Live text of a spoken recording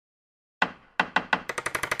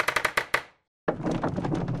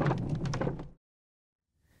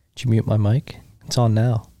Did you mute my mic? It's on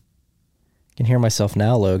now. I can hear myself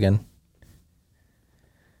now, Logan.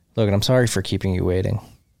 Logan, I'm sorry for keeping you waiting.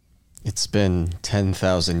 It's been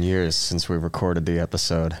 10,000 years since we recorded the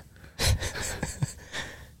episode.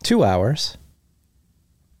 2 hours.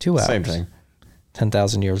 2 hours. Same thing.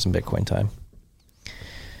 10,000 years in Bitcoin time.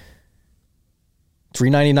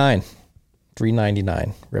 $3.99.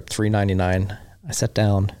 $3.99. Rip $3.99. I sat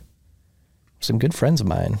down with some good friends of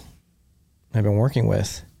mine I've been working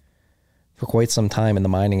with for quite some time in the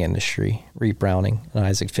mining industry, Reed Browning and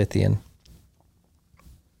Isaac Fithian.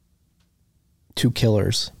 Two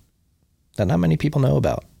killers that not many people know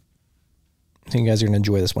about. I think you guys are going to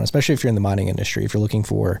enjoy this one, especially if you're in the mining industry. If you're looking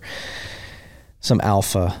for some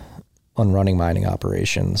alpha on running mining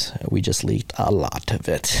operations, we just leaked a lot of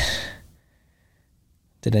it.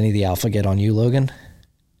 Did any of the alpha get on you, Logan?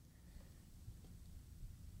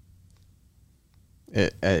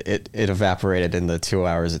 It evaporated in the 2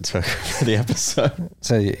 hours it took for the episode.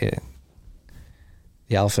 So the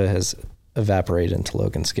alpha has evaporated into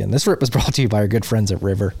Logan's skin. This rip was brought to you by our good friends at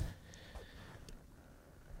River.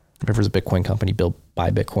 River's a Bitcoin company built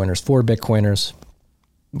by Bitcoiners for Bitcoiners.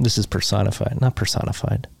 This is not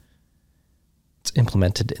personified. It's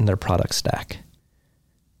implemented in their product stack.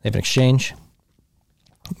 They have an exchange.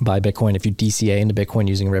 Buy Bitcoin. If you DCA into Bitcoin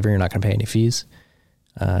using River, you're not going to pay any fees.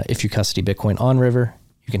 If you custody Bitcoin on River,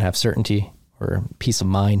 you can have certainty or peace of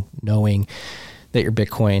mind knowing that your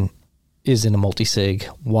Bitcoin is in a multi-sig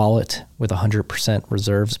wallet with 100%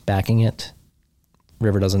 reserves backing it.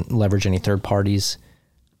 River doesn't leverage any third parties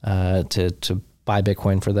to buy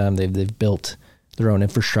Bitcoin for them. They've built their own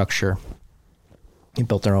infrastructure. They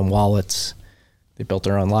built their own wallets. They built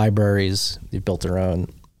their own libraries. They built their own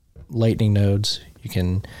Lightning nodes. You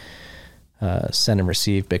can send and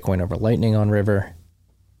receive Bitcoin over Lightning on River.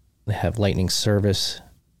 They have Lightning service,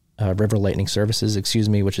 River Lightning Services,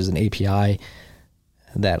 which is an API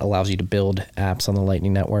that allows you to build apps on the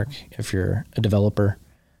Lightning Network if you're a developer.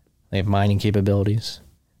 They have mining capabilities.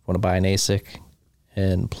 You want to buy an ASIC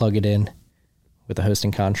and plug it in with a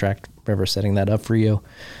hosting contract, River setting that up for you.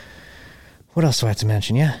 What else do I have to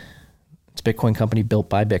mention? Yeah, it's a Bitcoin company built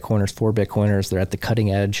by Bitcoiners for Bitcoiners. They're at the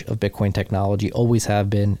cutting edge of Bitcoin technology, always have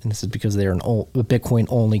been, and this is because they're a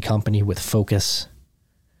Bitcoin-only company with focus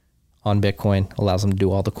on Bitcoin, allows them to do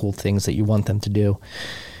all the cool things that you want them to do.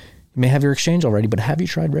 You may have your exchange already, but have you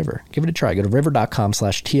tried River? Give it a try. Go to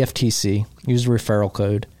river.com/TFTC, use the referral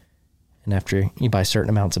code, and after you buy certain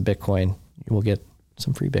amounts of Bitcoin, you will get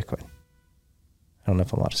some free Bitcoin. I don't know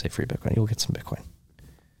if I'm allowed to say free Bitcoin. You'll get some Bitcoin.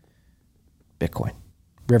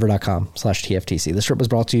 River.com/TFTC. This trip was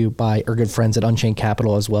brought to you by our good friends at Unchained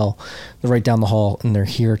Capital as well. They're right down the hall, and they're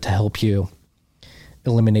here to help you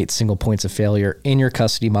eliminate single points of failure in your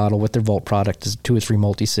custody model with their Vault product. Is a 2 or 3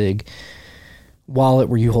 multi-sig wallet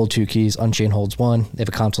where you hold 2 keys. Unchained holds 1. They have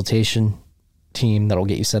a consultation team that'll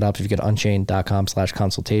get you set up. If you go to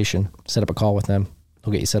unchained.com/consultation, set up a call with them.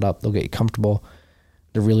 They'll get you set up. They'll get you comfortable.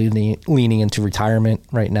 They're really leaning into retirement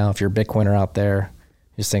right now. If you're a Bitcoiner out there,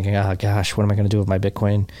 just thinking, oh gosh, what am I going to do with my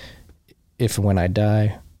Bitcoin if and when I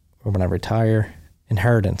die or when I retire?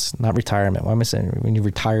 Inheritance, not retirement. Why am I saying when you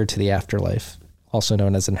retire to the afterlife? Also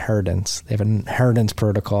known as inheritance. They have an inheritance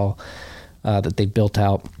protocol that they built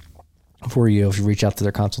out for you. If you reach out to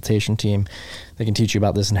their consultation team, they can teach you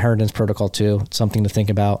about this inheritance protocol too. It's something to think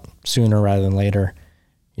about sooner rather than later.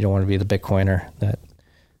 You don't want to be the Bitcoiner that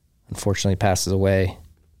unfortunately passes away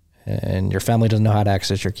and your family doesn't know how to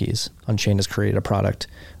access your keys. Unchained has created a product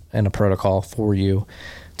and a protocol for you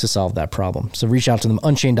to solve that problem. So reach out to them,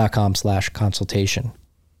 unchained.com/consultation.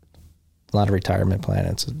 Not a retirement plan.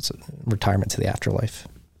 It's a retirement to the afterlife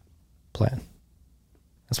plan.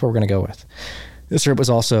 That's what we're going to go with. This trip was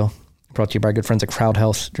also brought to you by our good friends at Crowd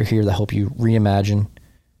Health. They're here to help you reimagine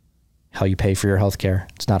how you pay for your health care.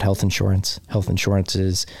 It's not health insurance. Health insurance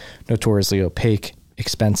is notoriously opaque,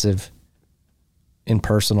 expensive,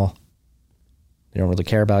 impersonal. They don't really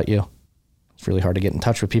care about you. It's really hard to get in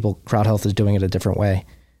touch with people. Crowd Health is doing it a different way.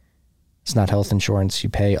 It's not health insurance. You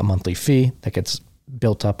pay a monthly fee that gets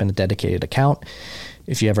built up in a dedicated account.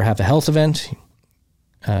 If you ever have a health event,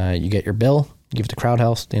 you get your bill, you give it to Crowd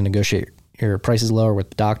Health, they negotiate your prices lower with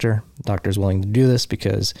the doctor. The doctor is willing to do this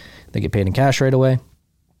because they get paid in cash right away.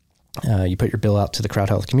 You put your bill out to the Crowd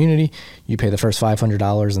Health community, you pay the first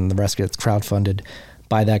 $500 and the rest gets crowdfunded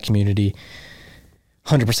by that community.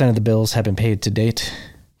 100% of the bills have been paid to date.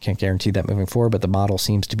 Can't guarantee that moving forward, but the model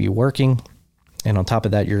seems to be working. And on top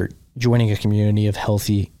of that, you're joining a community of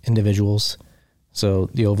healthy individuals. So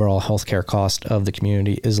the overall healthcare cost of the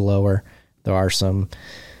community is lower. There are some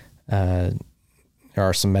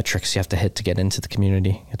metrics you have to hit to get into the community.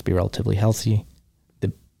 You have to be relatively healthy.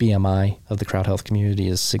 The BMI of the crowd health community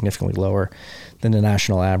is significantly lower than the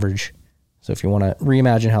national average. So if you want to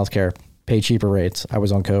reimagine healthcare, pay cheaper rates. I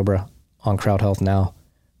was on Cobra, on Crowd Health now,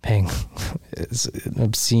 paying an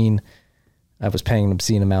obscene. I was paying an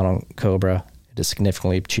obscene amount on Cobra. It is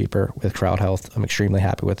significantly cheaper with Crowd Health. I'm extremely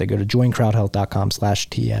happy with it. Go to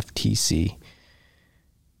joincrowdhealth.com/TFTC.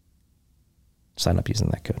 Sign up using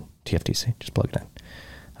that code, TFTC. Just plug it in.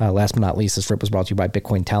 Last but not least, this rip was brought to you by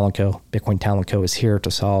Bitcoin Talent Co. Bitcoin Talent Co. is here to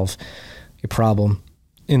solve a problem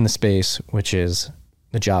in the space, which is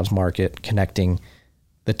the jobs market, connecting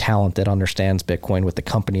the talent that understands Bitcoin with the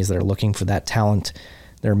companies that are looking for that talent.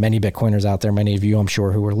 There are many Bitcoiners out there, many of you, I'm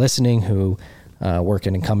sure, who are listening, who work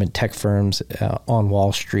in incumbent tech firms on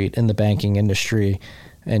Wall Street, in the banking industry,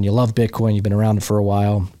 and you love Bitcoin, you've been around it for a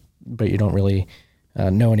while, but you don't really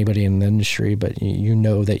know anybody in the industry, but you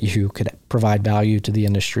know that you could provide value to the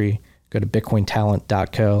industry. Go to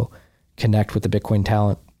bitcointalent.co, connect with the Bitcoin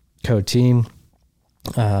Talent Co team,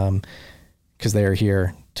 because they are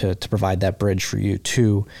here to provide that bridge for you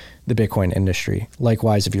to the Bitcoin industry.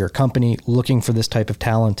 Likewise, if you're a company looking for this type of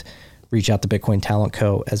talent, reach out to Bitcoin Talent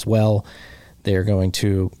Co. as well. They are going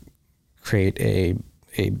to create a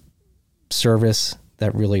service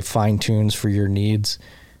that really fine tunes for your needs.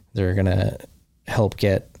 They're going to help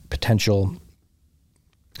get potential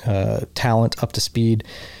talent up to speed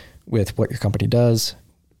with what your company does,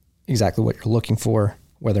 exactly what you're looking for,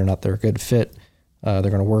 whether or not they're a good fit. They're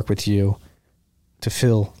going to work with you to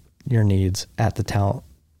fill your needs at the talent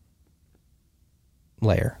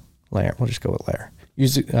layer. We'll just go with layer.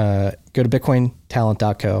 Go to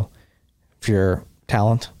bitcointalent.co. If you're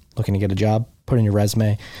talent looking to get a job, put in your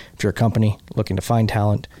resume. If you're a company looking to find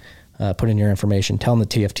talent, put in your information. Tell them the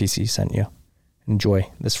TFTC sent you. Enjoy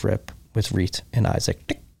this rip with Reet and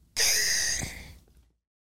Isaac.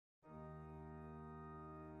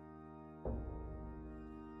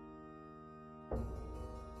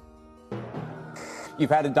 You've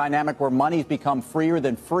had a dynamic where money's become freer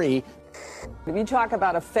than free. If you talk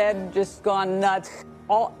about a Fed just gone nuts,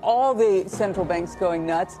 all the central banks going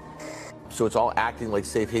nuts. So it's all acting like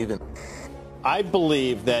safe haven. I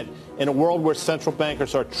believe that in a world where central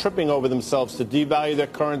bankers are tripping over themselves to devalue their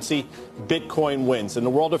currency, Bitcoin wins. In the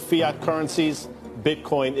world of fiat currencies,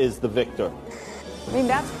 Bitcoin is the victor. I mean,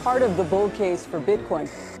 that's part of the bull case for Bitcoin.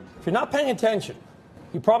 If you're not paying attention,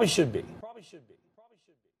 you probably should be.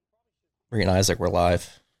 Reet and Isaac, we're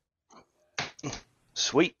live.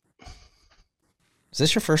 Sweet. Is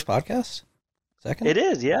this your first podcast? Second? It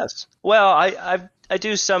is, yes. Well, I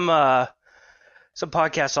do some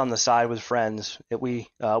podcasts on the side with friends.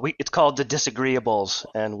 It's called The Disagreeables,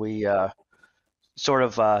 and we sort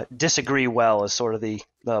of disagree well is sort of the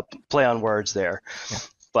play on words there. Yeah.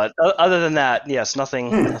 But other than that, yes,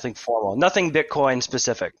 nothing formal, nothing Bitcoin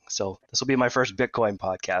specific. So this will be my first Bitcoin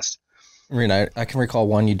podcast. Reet, I can recall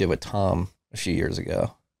one you did with Tom a few years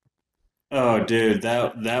ago. Oh, dude,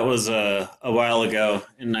 that was a while ago,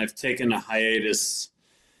 and I've taken a hiatus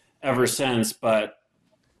ever since. But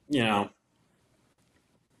you know,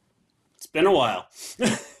 it's been a while.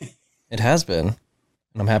 It has been, and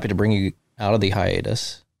I'm happy to bring you out of the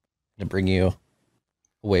hiatus, to bring you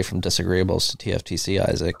away from Disagreeables to TFTC,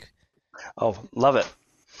 Isaac. Oh, love it.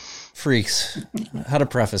 Freaks, how to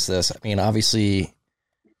preface this? I mean, obviously,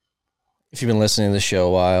 if you've been listening to the show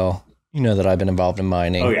a while, you know that I've been involved in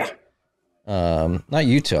mining. Oh, yeah. Not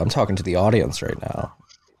you two. I'm talking to the audience right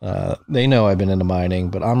now. They know I've been into mining,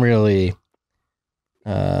 but I'm really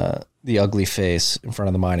the ugly face in front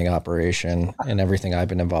of the mining operation and everything I've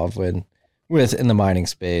been involved with in the mining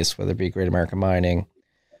space, whether it be Great American Mining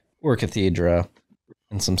or Cathedra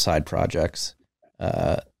and some side projects.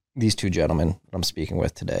 These two gentlemen that I'm speaking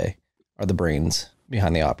with today are the brains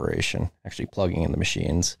behind the operation, actually plugging in the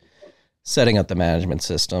machines, setting up the management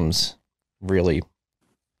systems, really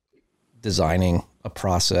designing a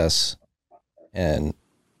process and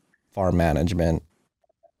farm management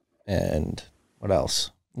and what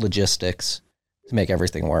else? Logistics to make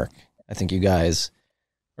everything work. I think you guys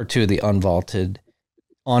are two of the unvaunted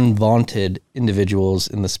individuals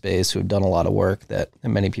in the space who have done a lot of work that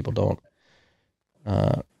many people don't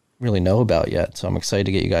really know about yet. So I'm excited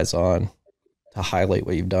to get you guys on to highlight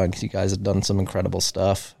what you've done, because you guys have done some incredible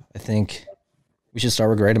stuff. I think we should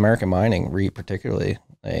start with Great American Mining, Reet particularly,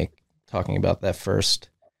 like talking about that first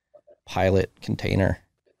pilot container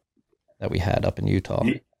that we had up in Utah.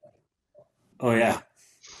 Oh, yeah.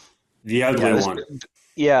 The ugly one.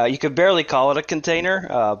 Yeah, you could barely call it a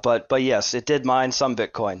container, but yes, it did mine some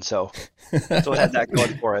Bitcoin, so it had that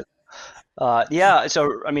going for it.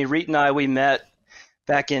 So I mean, Reet and I, we met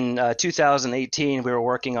back in 2018. We were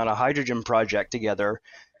working on a hydrogen project together,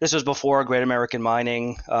 this was before Great American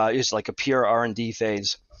Mining. It was like a pure R&D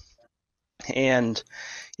phase. And,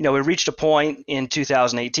 we reached a point in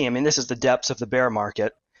 2018. I mean, this is the depths of the bear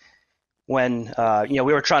market when, we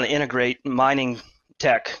were trying to integrate mining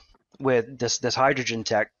tech with this hydrogen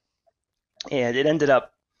tech. And it ended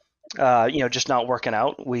up, just not working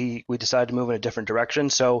out. We decided to move in a different direction.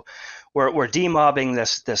 So we're demobbing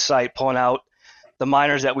this site, pulling out the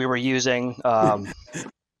miners that we were using. The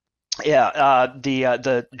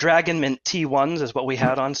Dragon Mint T1s is what we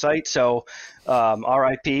had on site. So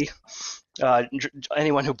RIP,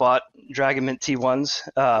 anyone who bought Dragon Mint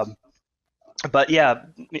T1s. But yeah,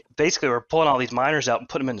 basically we're pulling all these miners out and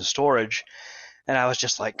putting them into storage. And I was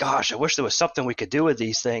just like, gosh, I wish there was something we could do with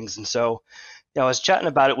these things. And so, I was chatting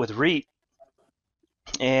about it with Reet,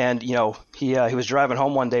 and he was driving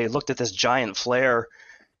home one day, looked at this giant flare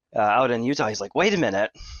out in Utah. He's like, wait a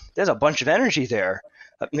minute, there's a bunch of energy there.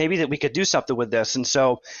 Maybe that we could do something with this. And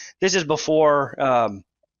so this is before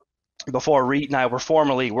Reet and I were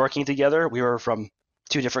formally working together. We were from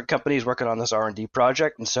two different companies working on this R&D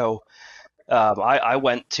project. And so I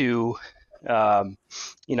went to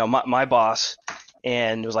my boss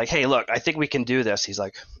and was like, hey, look, I think we can do this. He's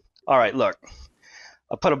like, all right, look,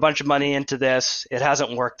 I put a bunch of money into this. It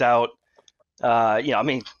hasn't worked out.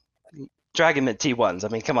 Dragon Mint T1s. I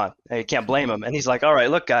mean, come on, you can't blame him. And he's like, all right,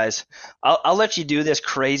 look, guys, I'll let you do this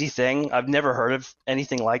crazy thing. I've never heard of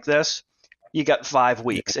anything like this. You got 5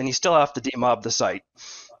 weeks, and you still have to demob the site.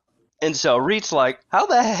 And so Reet's like, how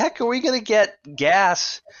the heck are we going to get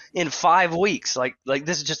gas in 5 weeks? Like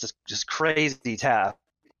this is just crazy task.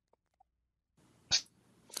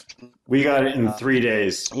 We got it in 3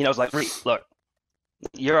 days. It's like, Reet, look,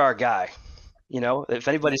 you're our guy. If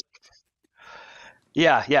anybody's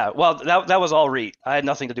Yeah. Well, that was all Reet. I had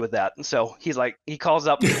nothing to do with that. And so he's like, he calls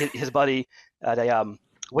up his buddy at a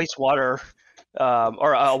wastewater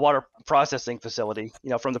or a water processing facility,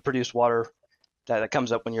 from the produced water that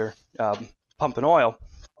comes up when you're pumping oil.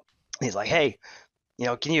 He's like, hey,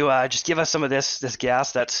 can you just give us some of this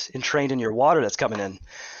gas that's entrained in your water that's coming in?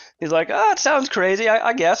 He's like, it sounds crazy.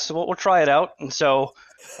 I guess we'll try it out. And so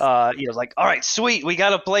he was like, all right, sweet. We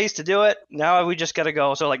got a place to do it. Now we just got to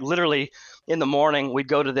go. So like literally in the morning, we'd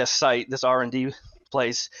go to this site, this R&D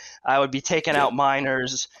place. I would be taking out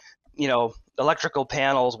miners, electrical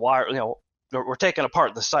panels, wire, we're taking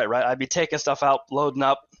apart the site, right? I'd be taking stuff out, loading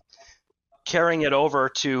up, carrying it over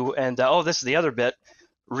to, and this is the other bit.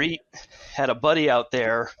 Reet had a buddy out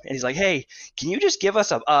there, and he's like, hey, can you just give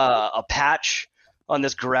us a patch on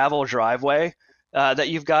this gravel driveway that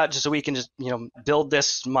you've got, just so we can just build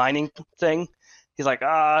this mining thing? He's like,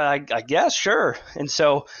 I guess, sure. And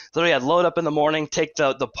so literally I'd load up in the morning, take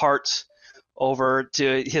the parts over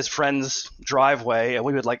to his friend's driveway, and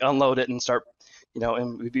we would like unload it and start,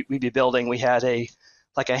 and we'd be building. We had a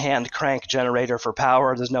hand crank generator for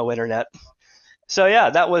power. There's no internet. So yeah,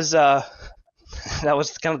 that was kind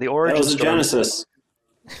of the origin That was the story. genesis.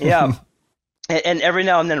 Yeah. And every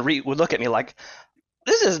now and then Reet would look at me like,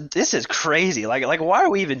 this is crazy. Like why are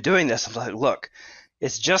we even doing this? I'm like, look,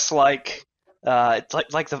 it's just like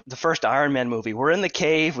it's like the first Iron Man movie. We're in the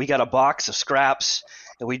cave. We got a box of scraps,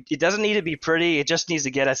 and it doesn't need to be pretty. It just needs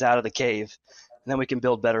to get us out of the cave, and then we can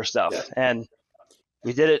build better stuff. Yeah. And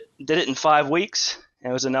we did it in 5 weeks,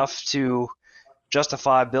 and it was enough to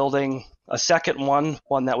justify building a second one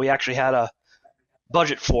that we actually had a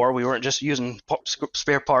budget for. We weren't just using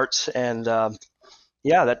spare parts, and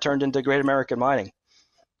that turned into Great American Mining.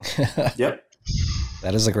 Yep.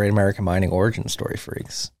 That is a Great American Mining origin story,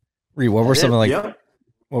 freaks. Reet, what were some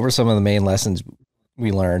of the main lessons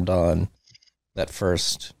we learned on that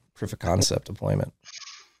first proof of concept deployment?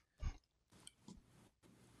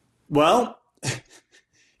 Well,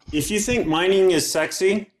 if you think mining is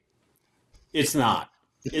sexy, it's not.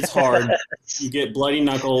 It's hard. You get bloody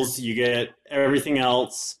knuckles, you get everything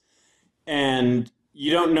else, and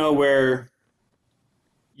you don't know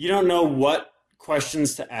what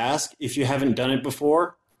questions to ask if you haven't done it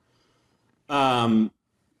before.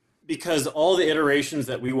 Because all the iterations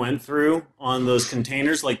that we went through on those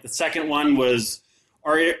containers, like the second one was,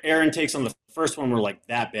 our air intakes on the first one were like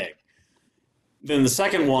that big. Then the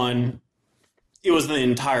second one, it was the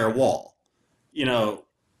entire wall.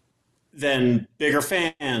 Then bigger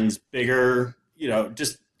fans, bigger,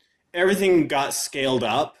 just everything got scaled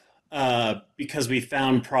up because we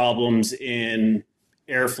found problems in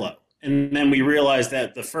airflow. And then we realized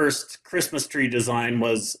that the first Christmas tree design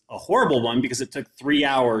was a horrible one because it took 3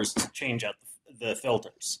 hours to change out the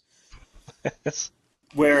filters.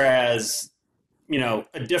 Whereas,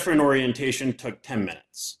 a different orientation took 10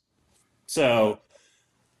 minutes. So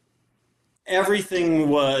everything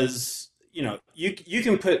was, you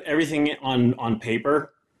can put everything on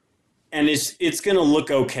paper, and it's going to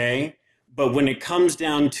look okay. But when it comes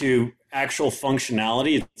down to actual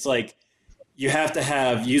functionality, it's like you have to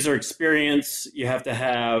have user experience. You have to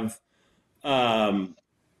have,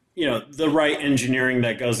 the right engineering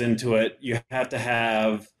that goes into it. You have to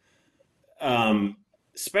have,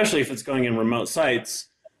 especially if it's going in remote sites,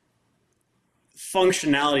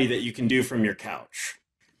 functionality that you can do from your couch.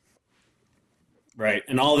 Right.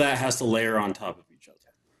 And all that has to layer on top of each other.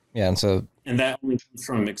 Yeah. And that only comes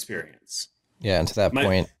from experience. Yeah. And to that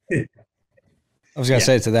point, I was going to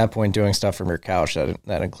say, to that point, doing stuff from your couch,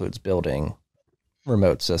 that includes building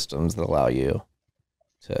remote systems that allow you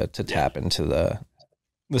to tap into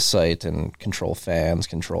the site and control fans,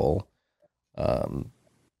 control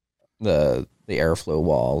the airflow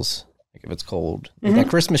walls. Like if it's cold. Mm-hmm. That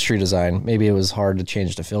Christmas tree design, maybe it was hard to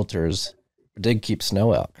change the filters, but did keep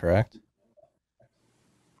snow out, correct?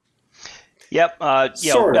 Yep.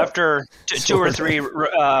 After two or three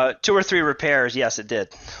repairs, yes, it did.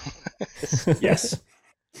 Yes.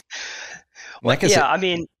 I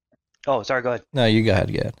mean, sorry, go ahead. No, you go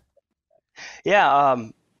ahead. Yeah.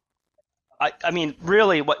 I mean,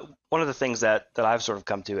 really, one of the things that I've sort of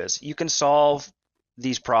come to is you can solve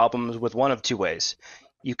these problems with one of two ways.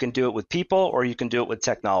 You can do it with people, or you can do it with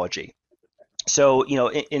technology. So,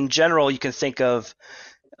 in general, you can think of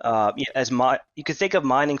you could think of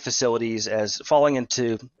mining facilities as falling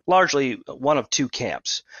into largely one of two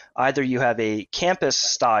camps. Either you have a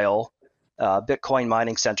campus-style Bitcoin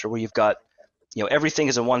mining center where you've got, everything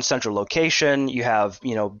is in one central location. You have,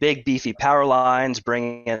 big beefy power lines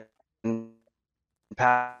bringing in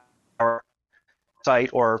power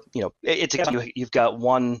site, or you've got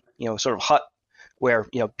one sort of hut where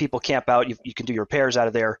people camp out. You can do your repairs out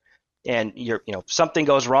of there, and something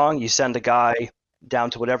goes wrong, you send a guy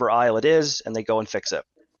down to whatever aisle it is, and they go and fix it.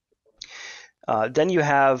 Then you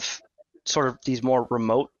have sort of these more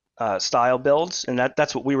remote style builds, and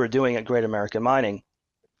that's what we were doing at Great American Mining.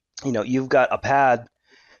 You've got a pad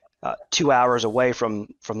 2 hours away from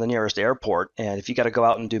the nearest airport, and if you got to go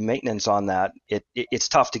out and do maintenance on that, it's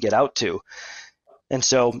tough to get out to. And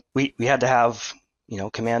so we had to have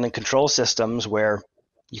command and control systems where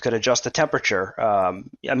you could adjust the temperature.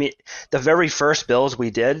 I mean, the very first builds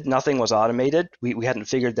we did, nothing was automated. We hadn't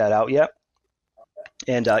figured that out yet.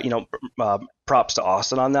 And, props to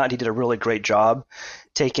Austin on that. He did a really great job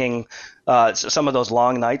taking some of those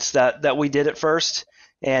long nights that we did at first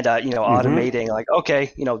and, automating like,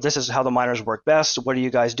 okay, this is how the miners work best. What are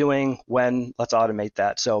you guys doing? When? Let's automate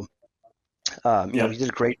that. So, he did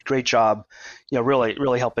a great job, really,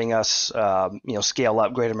 really helping us, scale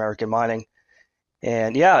up Great American Mining.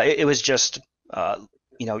 And it was just,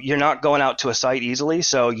 you're not going out to a site easily,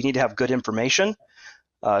 so you need to have good information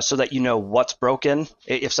so that you know what's broken,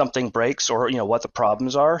 if something breaks, or what the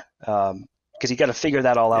problems are, because you got to figure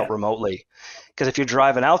that all out remotely. Because if you're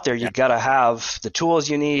driving out there, you got to have the tools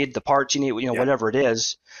you need, the parts you need, whatever it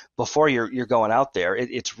is, before you're going out there.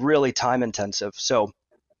 It's really time intensive. So,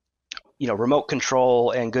 remote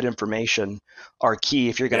control and good information are key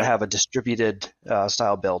if you're going to have a distributed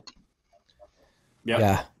style build. Yep.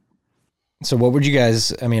 Yeah. So what would you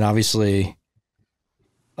guys, obviously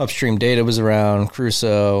Upstream Data was around,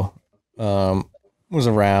 Crusoe was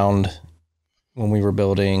around when we were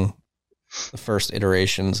building the first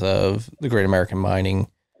iterations of the Great American Mining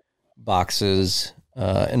boxes,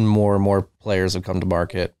 and more players have come to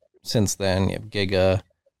market since then. You have Giga,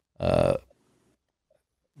 a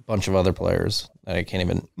bunch of other players that I can't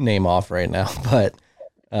even name off right now, but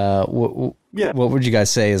what would you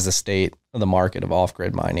guys say is the state of the market of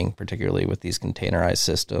off-grid mining, particularly with these containerized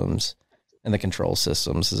systems and the control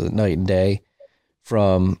systems? Is it night and day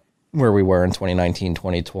from where we were in 2019,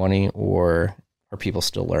 2020, or are people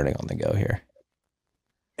still learning on the go here?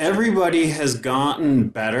 Everybody has gotten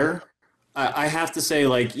better. I have to say,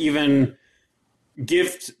 even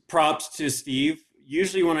give props to Steve.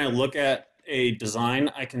 Usually when I look at a design,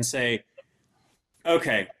 I can say,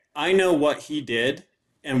 okay, I know what he did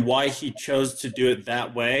and why he chose to do it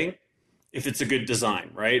that way, if it's a good design,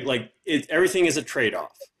 right? Everything is a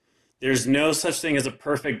trade-off. There's no such thing as a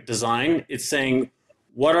perfect design. It's saying,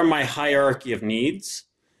 what are my hierarchy of needs?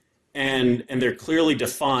 And they're clearly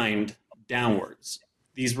defined downwards.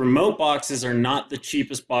 These remote boxes are not the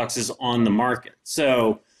cheapest boxes on the market.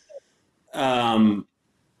 So, right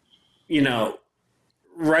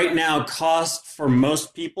now, cost for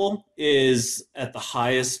most people is at the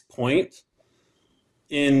highest point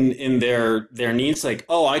in their needs.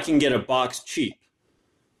 I can get a box cheap.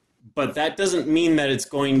 But that doesn't mean that it's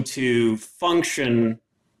going to function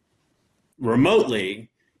remotely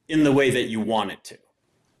in the way that you want it to.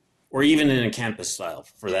 or even in a campus style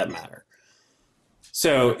for that matter.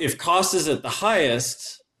 So if cost is at the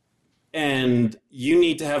highest and you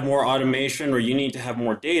need to have more automation or you need to have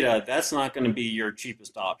more data, that's not going to be your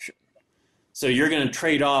cheapest option. So you're going to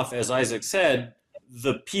trade off, as Isaac said,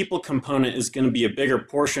 the people component is going to be a bigger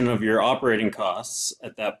portion of your operating costs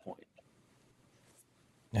at that point.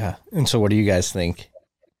 Yeah. And so what do you guys think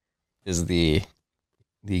is the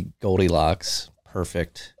Goldilocks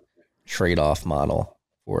perfect trade-off model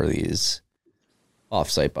for these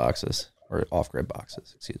off-site boxes or off-grid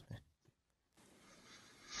boxes, excuse me?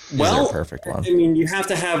 Is there a perfect one? I mean, you have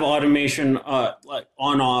to have automation like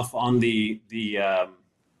on-off on the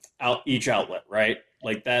each outlet, right?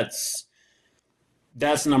 Like that's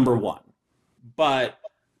number one. But,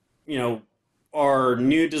 you know, our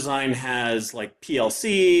new design has like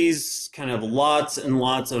PLCs, kind of lots and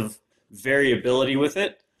lots of variability with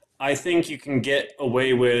it. I think you can get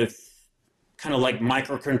away with kind of like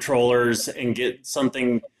microcontrollers and get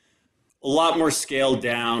something a lot more scaled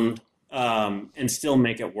down and still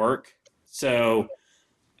make it work. So,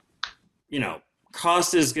 you know,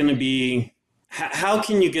 cost is going to be, how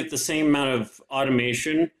can you get the same amount of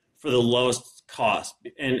automation for the lowest cost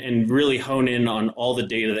and really hone in on all the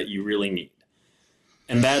data that you really need?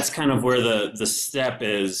 And that's kind of where the step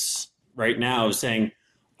is right now, of saying,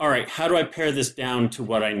 all right, how do I pare this down to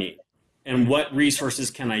what I need? And what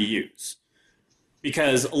resources can I use?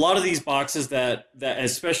 Because a lot of these boxes that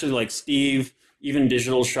especially like Steve, even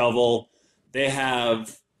Digital Shovel, they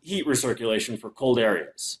have heat recirculation for cold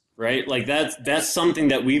areas, right? Like that's something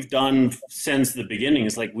that we've done since the beginning.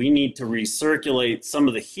 It's like we need to recirculate some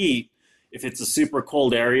of the heat if it's a super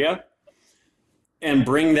cold area and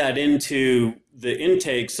bring that into the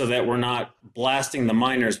intake so that we're not blasting the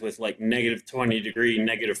miners with like negative 20 degree,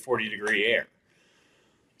 negative 40 degree air.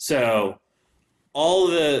 So all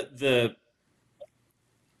the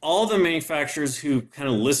manufacturers who kind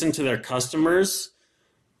of listen to their customers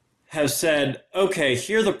have said, okay,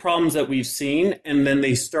 here are the problems that we've seen, and then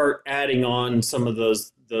they start adding on some of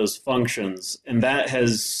those functions, and that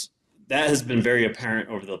has been very apparent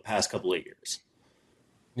over the past couple of years.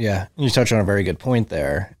 Yeah, you touched on a very good point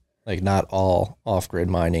there. Like, not all off-grid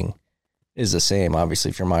mining is the same. Obviously,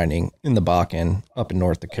 if you're mining in the Bakken up in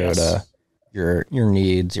North Dakota, yes, your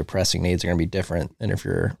needs, your pressing needs are going to be different than if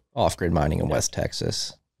you're off-grid mining in West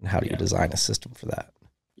Texas. And how do you design a system for that?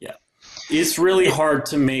 Yeah, it's really hard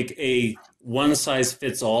to make a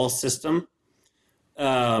one-size-fits-all system,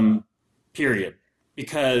 period.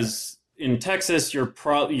 Because in Texas, your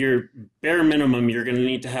bare minimum, you're going to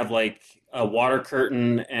need to have like a water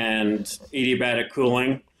curtain and adiabatic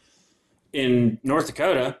cooling. In North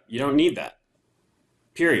Dakota, you don't need that,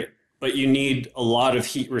 period. But you need a lot of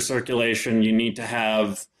heat recirculation. You need to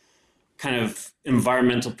have kind of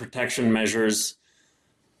environmental protection measures.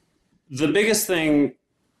 The biggest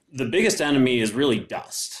enemy is really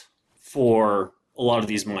dust for a lot of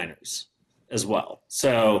these miners as well.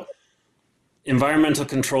 So environmental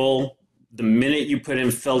control, the minute you put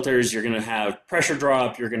in filters, you're going to have pressure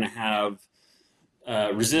drop, you're going to have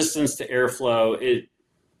resistance to airflow.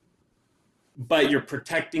 But you're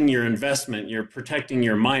protecting your investment, you're protecting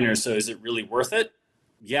your miners, so is it really worth it?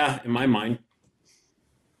 Yeah, in my mind.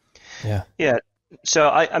 Yeah. Yeah. So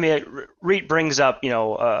I mean, REIT brings up, you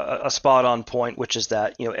know, a spot on point, which is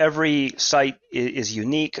that, you know, every site is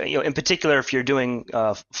unique. You know, in particular, if you're doing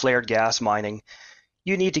flared gas mining,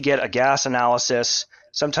 you need to get a gas analysis.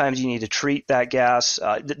 Sometimes you need to treat that gas.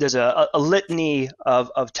 There's a litany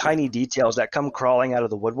of tiny details that come crawling out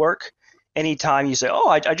of the woodwork. Anytime you say, oh,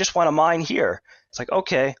 I just want to mine here. It's like,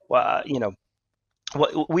 okay, well, you know,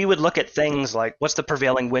 we would look at things like, what's the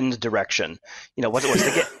prevailing wind direction? You know, what's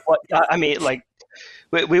the I mean, like,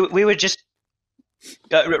 we would just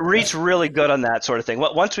REIT's really good on that sort of thing.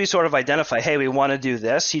 Once we sort of identify, hey, we want to do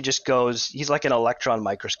this, he just goes, he's like an electron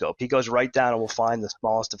microscope. He goes right down and will find the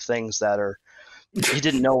smallest of things that are he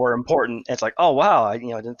didn't know were important. It's like, oh wow, I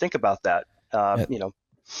didn't think about that. You know,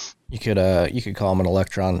 you could call him an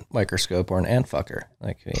electron microscope or an ant fucker.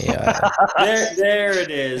 Like there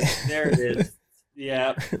it is.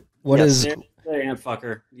 Yeah. What is the ant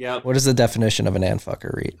fucker? Yeah. What is the definition of an ant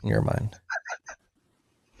fucker, Reed, in your mind?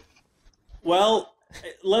 Well,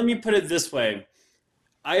 let me put it this way.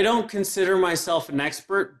 I don't consider myself an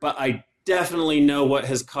expert, but I definitely know what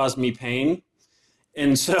has caused me pain.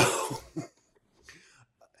 And so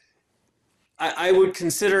I would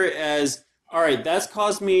consider it as, all right, that's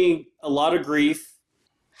caused me a lot of grief.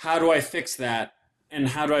 How do I fix that? And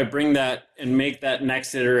how do I bring that and make that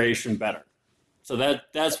next iteration better? So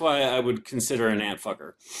that's why I would consider an ant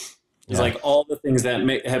fucker. It's like all the things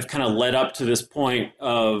that have kind of led up to this point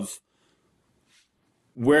of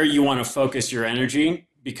where you want to focus your energy,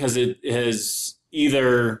 because it has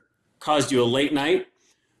either caused you a late night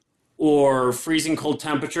or freezing cold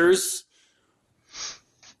temperatures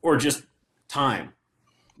or just time,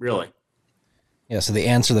 really. Yeah, so the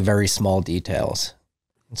answer, the very small details.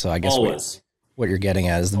 So I guess Always. what you're getting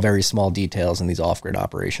at is the very small details in these off-grid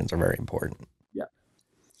operations are very important. Yeah.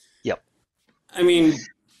 Yep. I mean,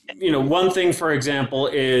 one thing, for example,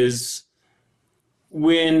 is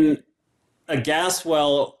when a gas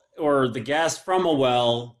well or the gas from a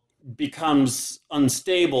well becomes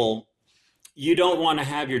unstable, you don't want to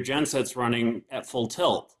have your gensets running at full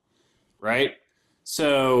tilt, right?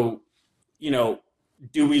 So,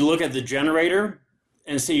 do we look at the generator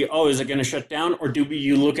and see, oh, is it going to shut down? Or do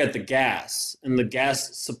you look at the gas and the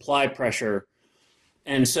gas supply pressure?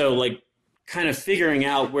 And so, kind of figuring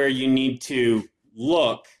out where you need to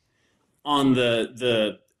look on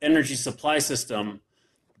the energy supply system,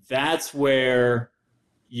 that's where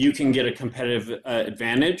you can get a competitive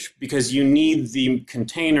advantage, because you need the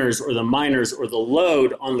containers or the miners or the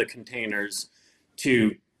load on the containers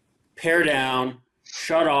to pare down,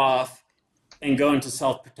 shut off, and go into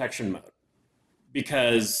self-protection mode.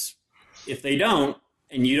 Because if they don't,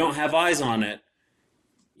 and you don't have eyes on it,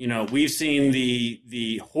 we've seen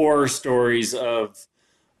the horror stories of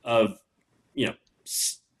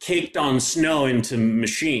caked on snow into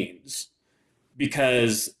machines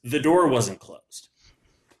because the door wasn't closed.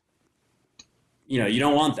 You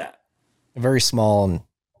don't want that. A very small and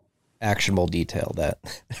actionable detail that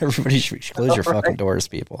everybody should close your fucking doors,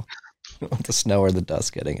 people. You don't want the snow or the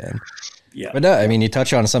dust getting in. Yeah. But no, I mean, you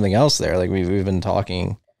touch on something else there. Like we've been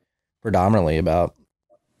talking predominantly about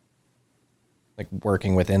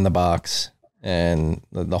working within the box and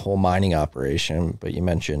the whole mining operation. But you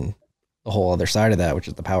mentioned the whole other side of that, which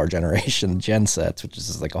is the power generation gen sets, which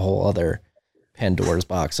is like a whole other Pandora's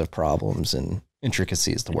box of problems and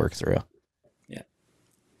intricacies to work through. Yeah.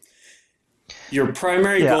 Your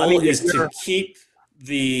primary goal is to keep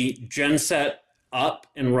the genset up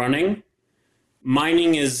and running.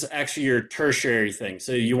 Mining is actually your tertiary thing.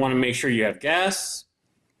 So you want to make sure you have gas,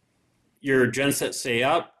 your gensets stay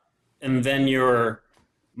up, and then your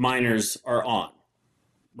miners are on,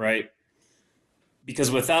 right? Because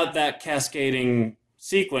without that cascading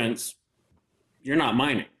sequence, you're not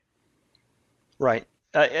mining. Right.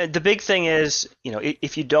 The big thing is,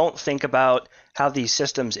 if you don't think about how these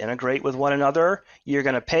systems integrate with one another, you're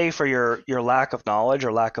going to pay for your lack of knowledge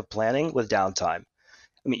or lack of planning with downtime.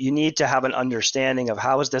 I mean, you need to have an understanding of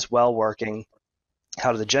how is this well working,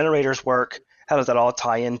 how do the generators work, how does that all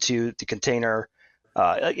tie into the container.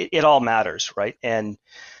 It all matters, right? And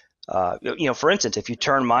for instance, if you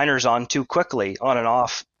turn miners on too quickly on an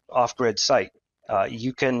off-grid site,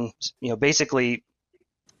 you can basically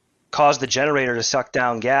cause the generator to suck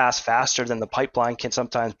down gas faster than the pipeline can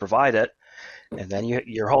sometimes provide it. And then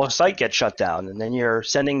your whole site gets shut down, and then you're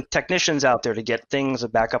sending technicians out there to get things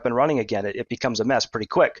back up and running again. It becomes a mess pretty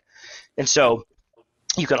quick. And so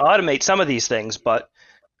you can automate some of these things, but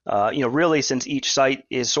really, since each site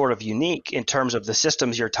is sort of unique in terms of the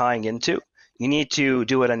systems you're tying into, you need to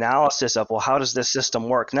do an analysis of, well, how does this system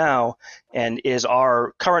work now, and is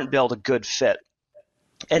our current build a good fit?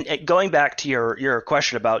 And going back to your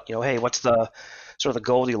question about, hey, what's the sort of the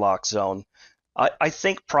Goldilocks zone? I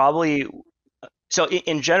think probably. So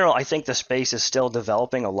in general, I think the space is still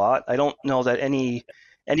developing a lot. I don't know that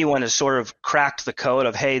anyone has sort of cracked the code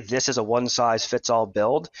of, hey, this is a one-size-fits-all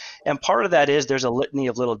build. And part of that is there's a litany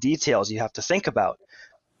of little details you have to think about.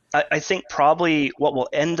 I think probably what will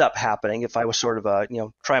end up happening, if I was sort of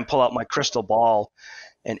try and pull out my crystal ball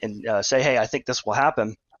and say, hey, I think this will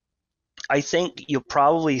happen, I think you'll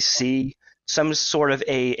probably see some sort of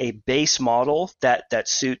a base model that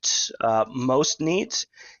suits most needs.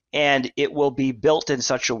 And it will be built in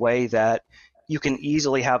such a way that you can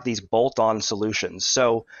easily have these bolt-on solutions.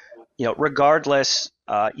 So, regardless,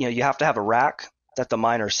 you have to have a rack that the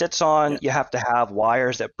miner sits on. You have to have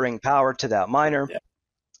wires that bring power to that miner. Yeah.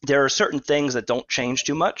 There are certain things that don't change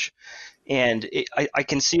too much. And I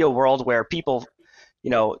can see a world where people,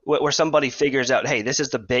 where somebody figures out, hey, this is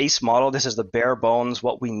the base model. This is the bare bones,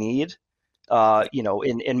 what we need.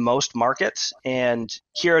 In most markets. And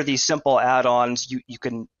here are these simple add-ons. You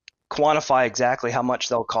can quantify exactly how much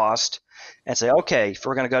they'll cost and say, okay, if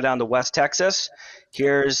we're going to go down to West Texas,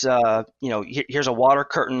 here's here's a water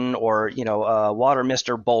curtain or a water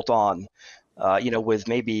mister bolt on, with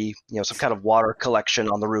maybe some kind of water collection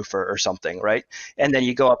on the roof or something, right? And then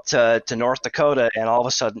you go up to North Dakota, and all of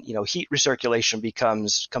a sudden heat recirculation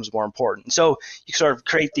becomes more important. So you sort of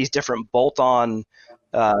create these different bolt on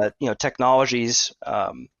technologies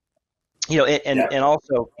And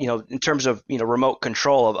also, in terms of, remote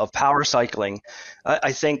control of power cycling,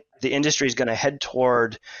 I think the industry is going to head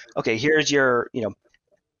toward, okay, here's your,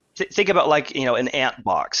 think about like, an ant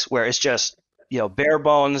box where it's just, bare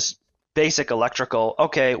bones, basic electrical.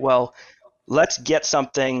 Okay, well, let's get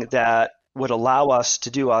something that would allow us to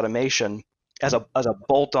do automation as a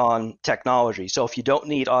bolt-on technology. So if you don't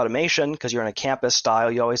need automation because you're in a campus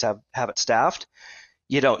style, you always have it staffed,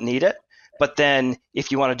 you don't need it. But then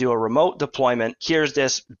if you want to do a remote deployment, here's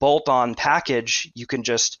this bolt-on package. You can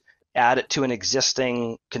just add it to an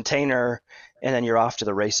existing container, and then you're off to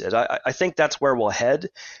the races. I think that's where we'll head.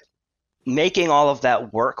 Making all of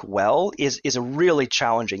that work well is a really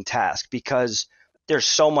challenging task because there's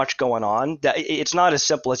so much going on that it's not as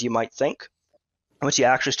simple as you might think once you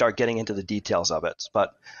actually start getting into the details of it.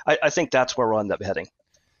 But I think that's where we'll end up heading.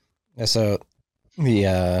 Yeah, so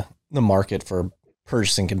the market for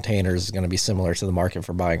purchasing containers is going to be similar to the market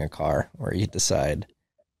for buying a car, where you decide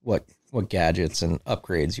what gadgets and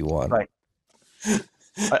upgrades you want. Right.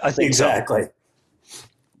 I think exactly. So.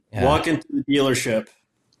 Yeah. Walk into the dealership,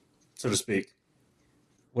 so to speak.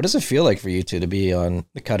 What does it feel like for you two to be on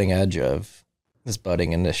the cutting edge of this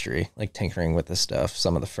budding industry, like tinkering with this stuff?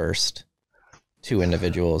 Some of the first two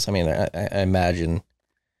individuals. I mean, I imagine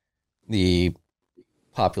the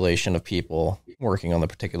population of people working on the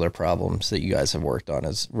particular problems that you guys have worked on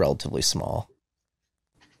is relatively small.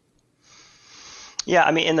 Yeah,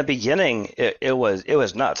 I mean, in the beginning, it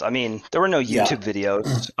was nuts. I mean, there were no YouTube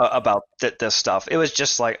videos about this stuff. It was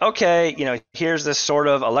just like, okay, here's this sort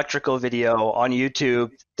of electrical video on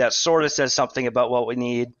YouTube that sort of says something about what we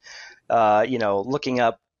need. Looking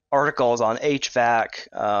up articles on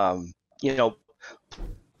HVAC,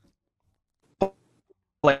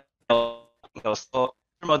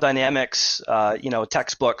 thermodynamics,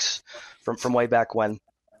 textbooks from way back when.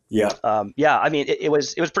 Yeah. I mean, it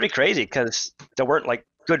was pretty crazy because there weren't like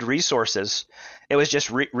good resources. It was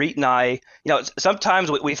just Reet and I,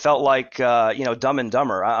 sometimes we felt like, Dumb and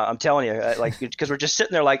Dumber. I'm telling you, like, because we're just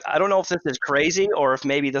sitting there like, I don't know if this is crazy or if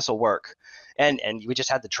maybe this will work. And we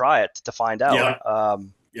just had to try it to find out.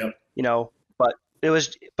 But it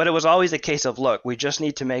was always a case of, look, we just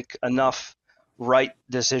need to make enough right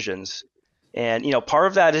decisions. And, part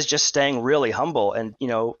of that is just staying really humble and,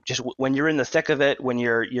 just when you're in the thick of it, when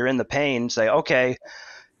you're in the pain, say, okay,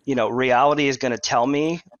 reality is going to tell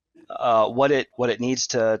me what it needs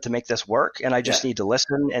to make this work. And I just need to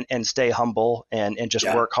listen and stay humble and just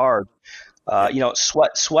work hard.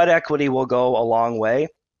 Sweat equity will go a long way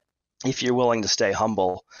if you're willing to stay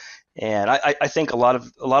humble. And I think a lot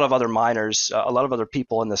of other miners, a lot of other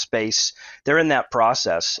people in the space, they're in that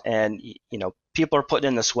process, and people are putting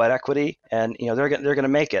in the sweat equity, and they're going to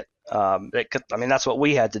make it. That's what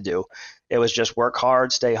we had to do. It was just work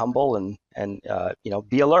hard, stay humble, and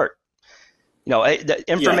be alert. The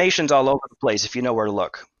information's all over the place if you know where to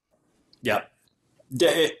look. Yeah,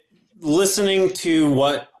 listening to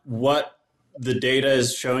what the data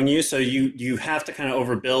is showing you, so you have to kind of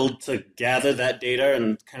overbuild to gather that data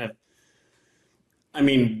and kind of. I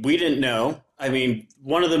mean, we didn't know. I mean,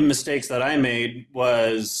 one of the mistakes that I made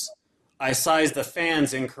was I sized the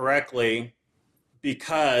fans incorrectly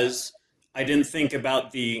because I didn't think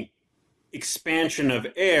about the expansion of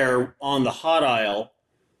air on the hot aisle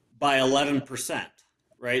by 11%,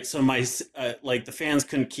 right? So my the fans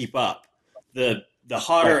couldn't keep up. The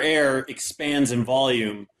hotter air expands in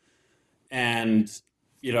volume, and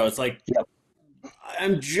it's like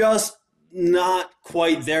I'm just not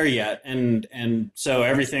quite there yet, and so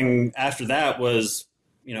everything after that was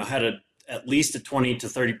had at least a 20 to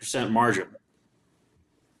 30% margin.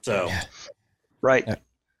 So right,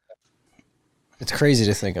 it's crazy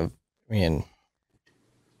to think of. I mean,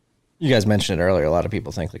 you guys mentioned it earlier. A lot of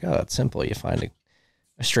people think like, oh, it's simple. You find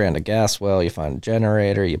a strand of gas well, you find a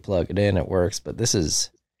generator, you plug it in, it works. But this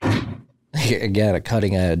is again a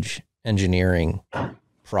cutting edge engineering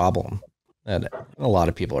problem that a lot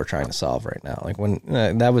of people are trying to solve right now. Like when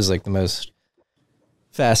that was like the most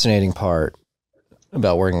fascinating part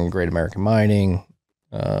about working in Great American Mining,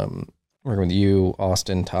 working with you,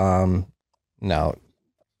 Austin, Tom, now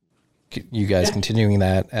you guys continuing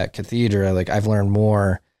that at Cathedra. Like I've learned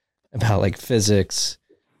more about like physics,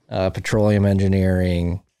 petroleum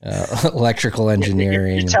engineering, electrical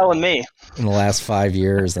engineering. You're telling me in the last 5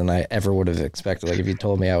 years than I ever would have expected. Like if you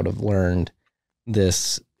told me I would have learned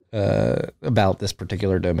this about this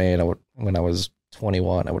particular domain when I was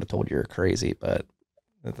 21, I would have told you you're crazy, but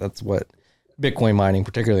that's what Bitcoin mining,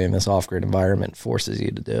 particularly in this off-grid environment, forces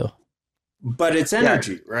you to do. But it's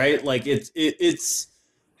energy, right? Like it's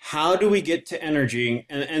how do we get to energy?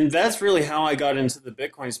 And that's really how I got into the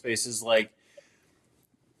Bitcoin space, is like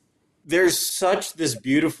there's such this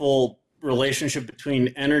beautiful relationship between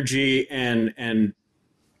energy and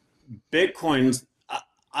Bitcoins.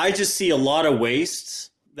 I just see a lot of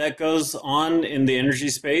waste that goes on in the energy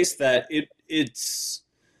space that it's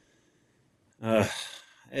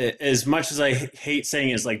as much as I hate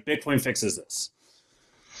saying is like Bitcoin fixes this,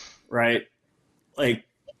 right? Like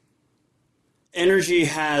energy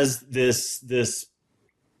has this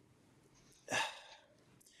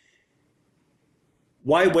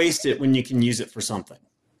why waste it when you can use it for something?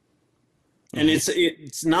 And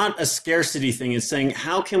it's not a scarcity thing. It's saying,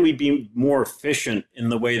 how can we be more efficient in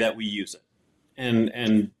the way that we use it?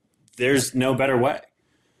 And there's no better way.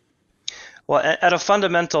 Well, at a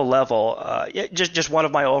fundamental level, just one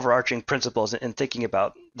of my overarching principles in thinking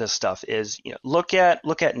about this stuff is, look at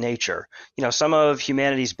nature. Some of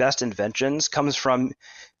humanity's best inventions comes from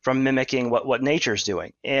mimicking what nature's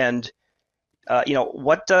doing. And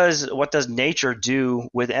what does nature do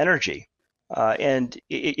with energy? And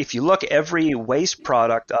if you look, every waste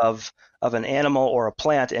product of an animal or a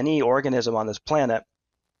plant, any organism on this planet,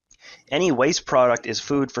 any waste product is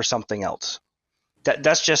food for something else.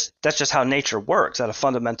 That's just how nature works at a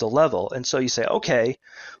fundamental level. And so you say, okay,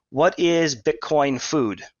 what is Bitcoin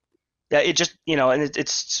food? Yeah, it just, and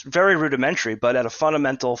it's very rudimentary, but at a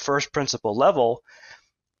fundamental first principle level,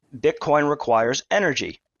 Bitcoin requires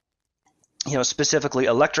energy, specifically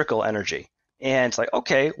electrical energy. And it's like,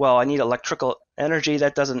 okay, well, I need electrical energy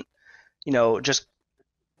that doesn't, just,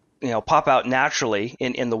 pop out naturally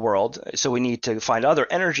in the world. So we need to find other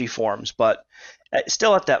energy forms. But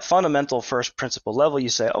still at that fundamental first principle level, you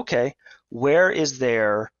say, okay, where is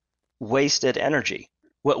there wasted energy?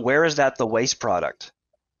 Where is that the waste product?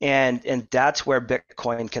 And that's where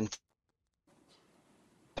Bitcoin can.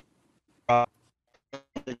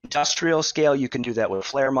 Industrial scale, you can do that with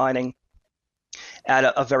flare mining.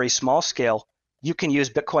 At a very small scale, you can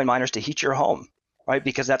use Bitcoin miners to heat your home, right?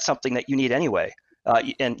 Because that's something that you need anyway.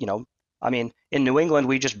 In New England,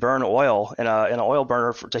 we just burn oil in an oil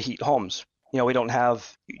burner to heat homes. We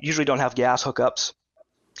usually don't have gas hookups.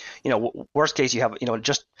 Worst case, you have,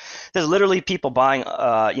 there's literally people buying,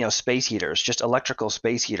 space heaters, just electrical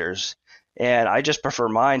space heaters. And I just prefer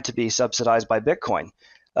mine to be subsidized by Bitcoin.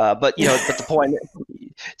 But the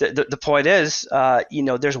point is,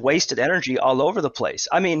 there's wasted energy all over the place.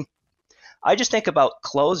 I mean, I just think about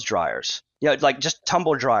clothes dryers, like just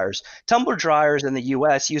tumble dryers. Tumble dryers in the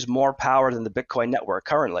US use more power than the Bitcoin network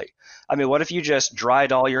currently. I mean, what if you just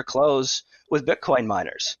dried all your clothes with Bitcoin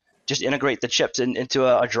miners? Just integrate the chips into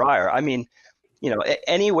a dryer. I mean,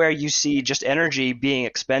 anywhere you see just energy being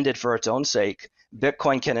expended for its own sake,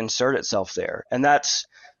 Bitcoin can insert itself there. And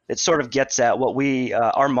it sort of gets at what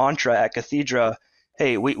our mantra at Cathedra,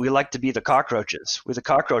 hey, we like to be the cockroaches with the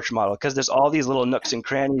cockroach model, because there's all these little nooks and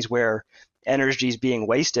crannies where energy is being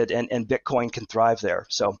wasted and Bitcoin can thrive there.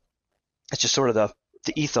 So it's just sort of the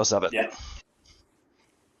ethos of it. Yeah.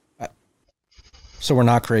 So we're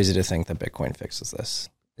not crazy to think that Bitcoin fixes this.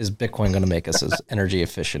 Is Bitcoin going to make us as energy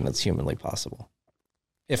efficient as humanly possible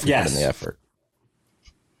if we put in the effort?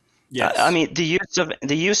 Yes. I mean, the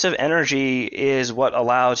use of energy is what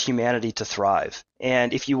allows humanity to thrive.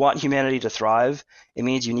 And if you want humanity to thrive, it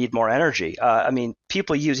means you need more energy.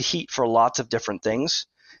 People use heat for lots of different things,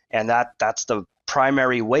 and that's the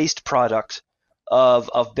primary waste product of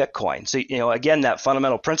Bitcoin. So, again, that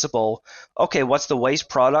fundamental principle, okay, what's the waste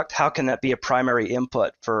product? How can that be a primary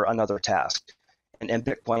input for another task? And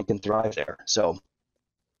Bitcoin can thrive there.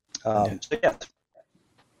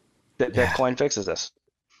 Bitcoin fixes this.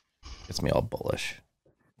 Gets me all bullish.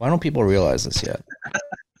 Why don't people realize this yet?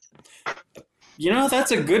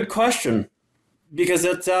 That's a good question, because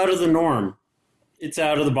it's out of the norm. It's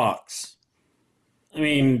out of the box. I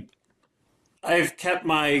mean, I've kept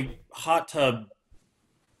my hot tub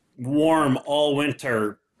warm all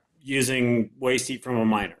winter using waste heat from a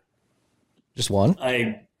miner. Just one?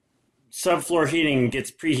 Subfloor heating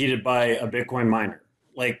gets preheated by a Bitcoin miner.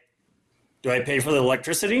 Like, do I pay for the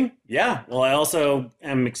electricity? Yeah. Well, I also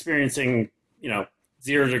am experiencing,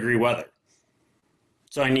 0-degree weather.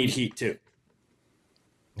 So I need heat too.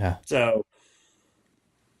 Yeah. So,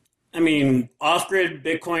 off-grid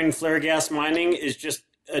Bitcoin flare gas mining is just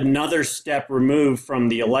another step removed from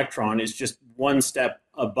the electron. It's just one step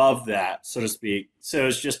above that, so to speak. So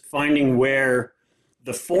it's just finding where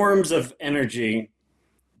the forms of energy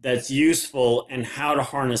that's useful and how to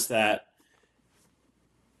harness that.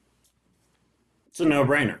 It's a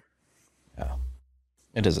no-brainer. Yeah,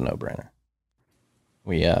 it is a no-brainer.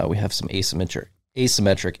 We have some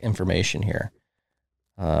asymmetric information here,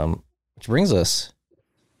 which brings us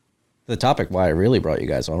to the topic why I really brought you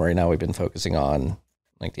guys on. Right now, we've been focusing on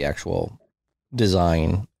like the actual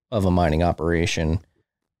design of a mining operation.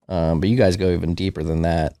 But you guys go even deeper than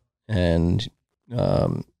that. And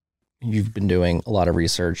you've been doing a lot of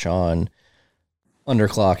research on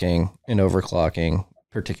underclocking and overclocking,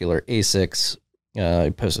 particular ASICs.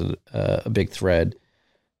 I posted a big thread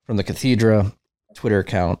from the Cathedra Twitter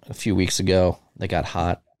account a few weeks ago that got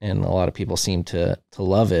hot, and a lot of people seem to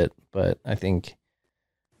love it. But I think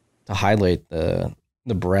to highlight the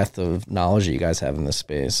breadth of knowledge that you guys have in this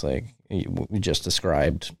space, like we just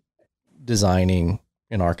described, designing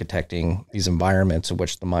and architecting these environments in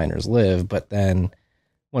which the miners live, but then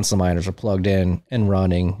once the miners are plugged in and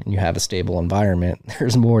running and you have a stable environment,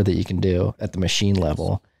 there's more that you can do at the machine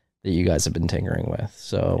level that you guys have been tinkering with.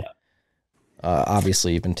 So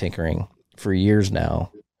obviously you've been tinkering for years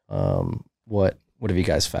now. What have you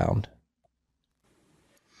guys found?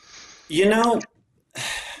 You know,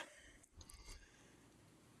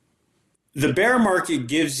 the bear market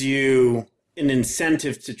gives you an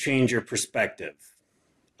incentive to change your perspective.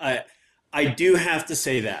 I do have to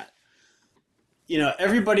say that. You know,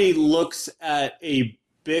 everybody looks at a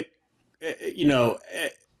bit,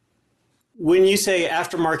 when you say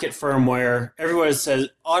aftermarket firmware, everyone says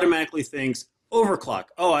automatically thinks overclock.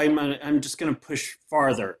 Oh, I'm just going to push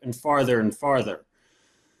farther and farther and farther.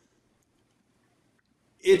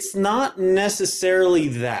 It's not necessarily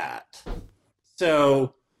that.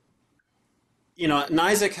 So, you know, and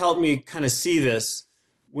Isaac helped me kind of see this.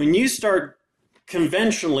 When you start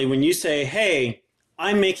conventionally, when you say, hey,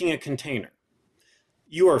 I'm making a container,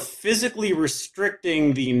 you are physically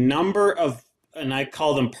restricting the number of, and I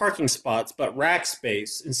call them parking spots, but rack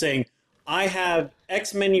space, and saying, I have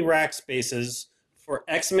X many rack spaces for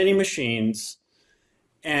X many machines,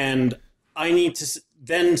 and I need to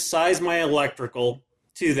then size my electrical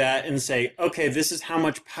to that and say, okay, this is how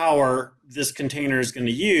much power this container is going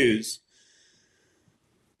to use.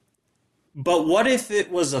 But what if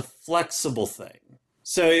it was a flexible thing?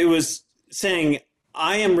 So it was saying,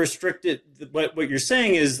 I am restricted. What you're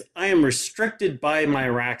saying is, I am restricted by my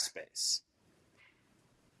rack space.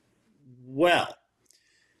 Well,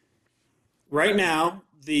 right now,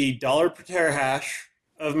 the dollar per terahash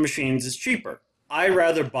of machines is cheaper. I'd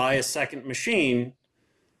rather buy a second machine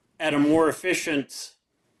at a more efficient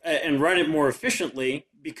and run it more efficiently,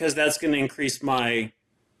 because that's going to increase my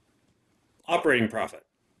operating profit.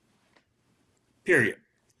 Period.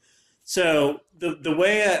 So the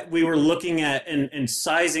way we were looking at and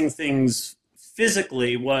sizing things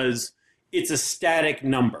physically was, it's a static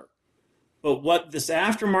number. But what this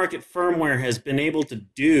aftermarket firmware has been able to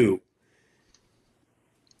do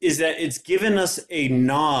is that it's given us a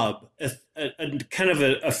knob, a kind of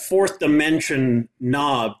a fourth dimension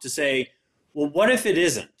knob to say, well, what if it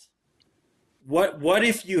isn't? What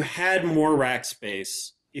if you had more rack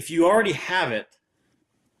space? If you already have it,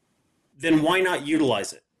 then why not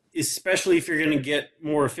utilize it? Especially if you're going to get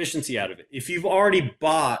more efficiency out of it. If you've already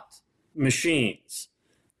bought machines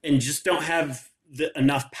and just don't have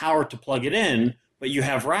enough power to plug it in, but you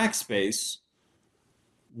have rack space,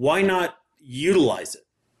 why not utilize it?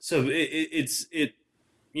 So it's in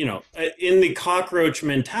the cockroach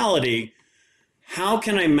mentality, how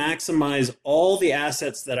can I maximize all the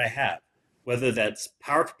assets that I have? Whether that's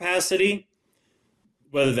power capacity,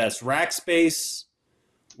 whether that's rack space,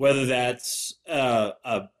 whether that's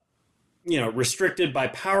restricted by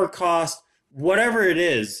power cost, whatever it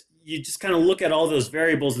is, you just kind of look at all those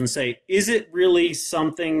variables and say, is it really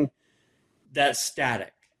something that's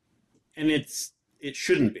static? And it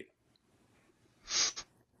shouldn't be.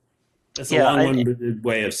 That's a long-winded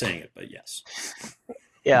way of saying it, but yes.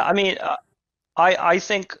 Yeah, I mean, I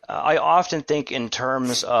think I often think in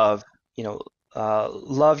terms of,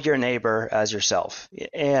 love your neighbor as yourself,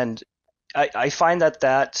 and I find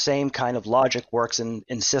that same kind of logic works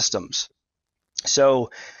in systems.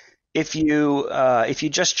 So if you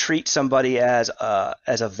just treat somebody as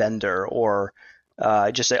a vendor, or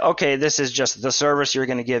just say, okay, this is just the service you're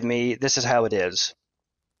going to give me, this is how it is,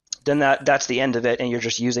 then that's the end of it, and you're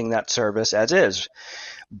just using that service as is.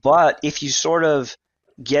 But if you sort of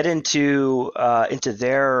get into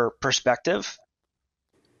their perspective,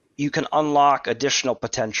 you can unlock additional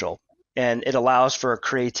potential, and it allows for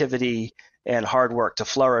creativity and hard work to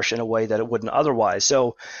flourish in a way that it wouldn't otherwise.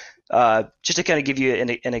 So just to kind of give you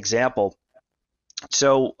an example,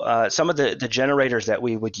 so some of the generators that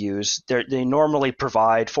we would use, they normally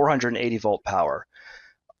provide 480 volt power.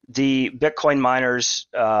 The Bitcoin miners,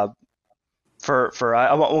 I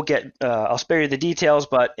won't get, I'll spare you the details,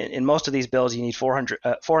 but in most of these builds, you need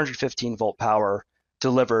 415 volt power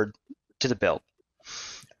delivered to the build.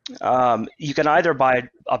 You can either buy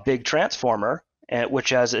a big transformer, which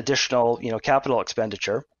has additional, capital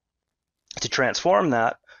expenditure to transform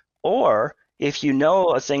that, Or if you know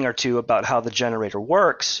a thing or two about how the generator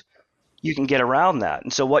works, you can get around that.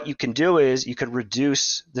 And so what you can do is you could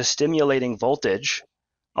reduce the stimulating voltage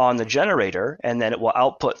on the generator, and then it will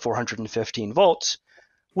output 415 volts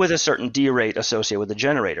with a certain D rate associated with the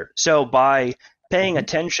generator. So by paying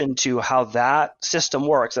attention to how that system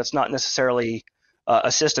works, that's not necessarily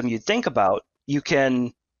a system you'd think about, you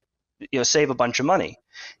can save a bunch of money.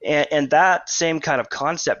 And that same kind of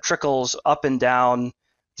concept trickles up and down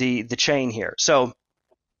the chain here. So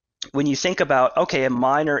when you think about, okay, a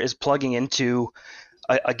miner is plugging into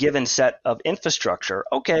a given set of infrastructure,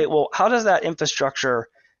 okay, well, how does that infrastructure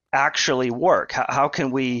actually work? How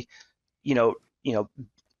can we,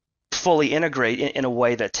 fully integrate in a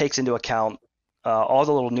way that takes into account all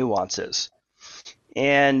the little nuances?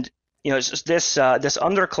 And it's just this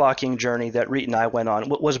underclocking journey that Reet and I went on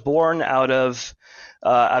was born out of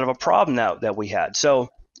a problem that we had. So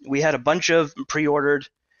we had a bunch of pre-ordered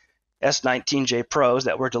S19j Pros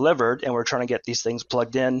that were delivered, and we're trying to get these things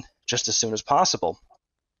plugged in just as soon as possible.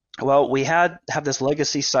 Well, we have this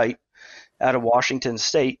legacy site out of Washington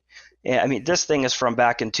State. I mean, this thing is from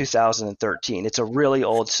back in 2013. It's a really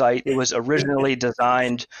old site. It was originally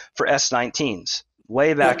designed for S19s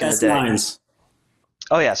way back in the day. S9s.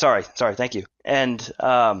 Oh yeah, sorry, thank you. And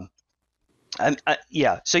so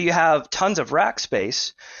you have tons of rack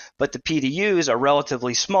space, but the PDUs are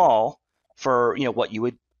relatively small for what you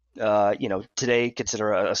would today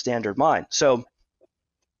consider a standard mine. So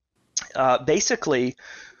basically,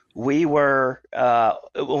 we were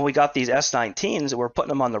when we got these S19s, we're putting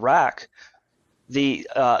them on the rack. The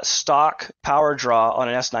stock power draw on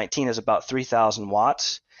an S19 is about 3,000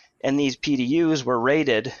 watts, and these PDUs were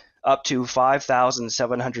rated up to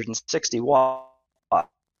 5,760 watts.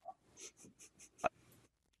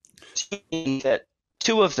 That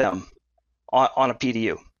two of them on a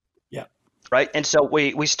PDU. Yeah. Right. And so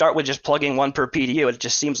we start with just plugging one per PDU. It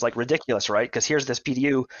just seems like ridiculous, right? Because here's this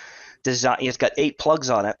PDU design. It's got 8 plugs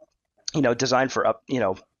on it, designed for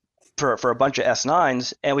for a bunch of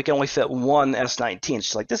S9s, and we can only fit one S19. It's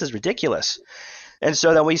just like, this is ridiculous. And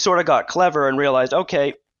so then we sort of got clever and realized,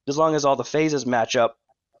 okay, as long as all the phases match up,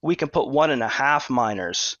 we can put 1.5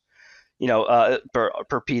 miners, per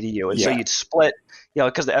PDU. And so you'd split,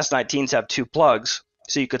 because the S19s have 2 plugs,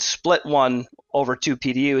 so you could split one over 2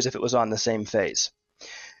 PDUs if it was on the same phase.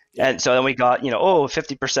 And so then we got,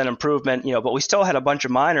 50% improvement, but we still had a bunch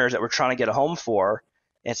of miners that we're trying to get a home for.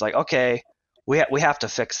 And it's like, okay, we have to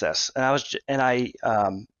fix this. And I was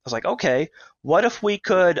like, okay, what if we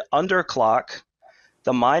could underclock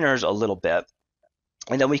the miners a little bit,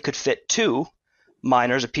 and then we could fit 2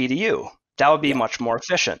 miners a PDU? That would be much more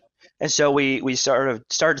efficient. And so we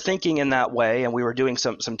started thinking in that way, and we were doing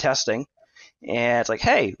some testing, and it's like,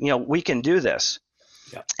 hey, we can do this.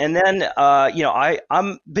 Yeah. And then,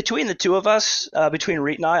 I'm between the two of us, between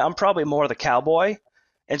Reet and I, I'm probably more the cowboy.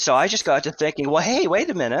 And so I just got to thinking, well, hey, wait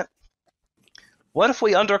a minute. What if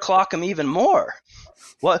we underclock them even more?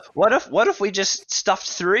 What if we just stuffed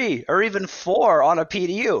 3 or even 4 on a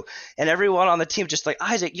PDU, and everyone on the team just like,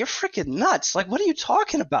 Isaac, you're freaking nuts. Like, what are you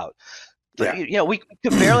talking about? Yeah. We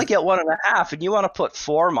could barely get 1.5, and you want to put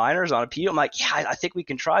 4 miners on a PDU? I'm like, yeah, I think we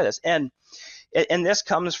can try this. And this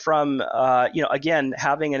comes from, again,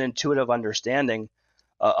 having an intuitive understanding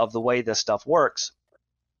of the way this stuff works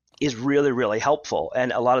is really, really helpful.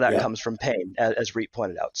 And a lot of that comes from pain, as Reet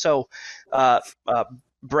pointed out. So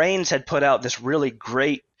Brains had put out this really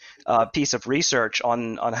great piece of research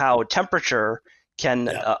on how temperature can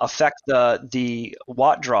affect the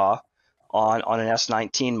watt draw on an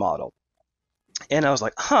S19 model. And I was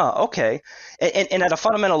like, okay. And at a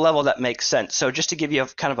fundamental level, that makes sense. So just to give you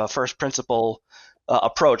kind of a first principle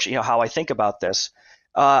approach, how I think about this,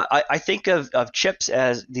 I think of chips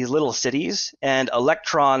as these little cities, and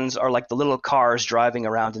electrons are like the little cars driving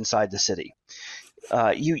around inside the city.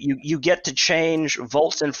 You get to change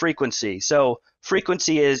volts and frequency. So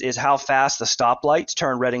frequency is how fast the stoplights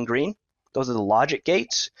turn red and green. Those are the logic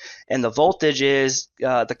gates. And the voltage is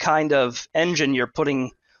the kind of engine you're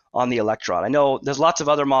putting on the electron. I know there's lots of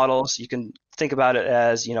other models. You can think about it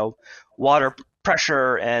as, water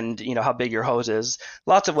pressure and, how big your hose is.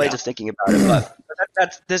 Lots of ways of thinking about it.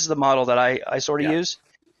 But this is the model that I sort of use.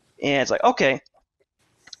 And it's like, okay,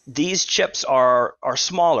 these chips are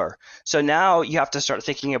smaller. So now you have to start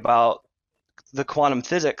thinking about the quantum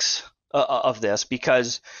physics of this,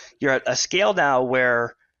 because you're at a scale now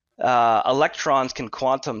where electrons can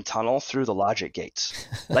quantum tunnel through the logic gates.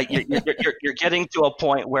 Like you're getting to a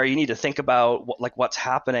point where you need to think about what's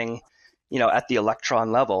happening, at the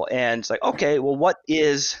electron level. And it's like, okay, well, what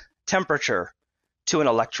is temperature to an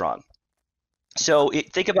electron? So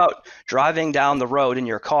think about driving down the road in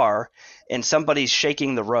your car and somebody's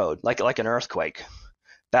shaking the road like an earthquake,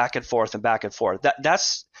 back and forth and back and forth.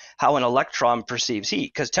 That's how an electron perceives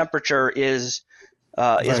heat, because temperature is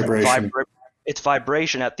it's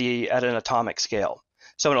vibration at an atomic scale.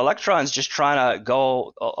 So an electron is just trying to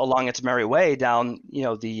go along its merry way down,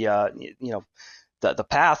 the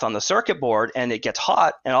path on the circuit board, and it gets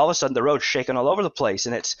hot, and all of a sudden the road's shaking all over the place,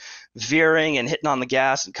 and it's veering and hitting on the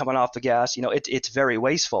gas and coming off the gas. It's very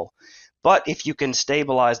wasteful. But if you can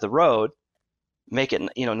stabilize the road, make it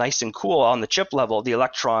nice and cool on the chip level, the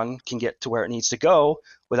electron can get to where it needs to go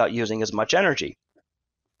without using as much energy.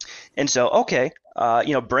 And so,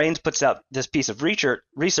 Brains puts out this piece of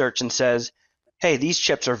research and says, hey, these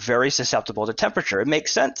chips are very susceptible to temperature. It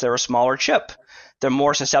makes sense. They're a smaller chip. They're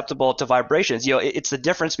more susceptible to vibrations. It's the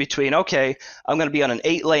difference between, okay, I'm going to be on an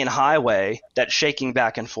 8-lane highway that's shaking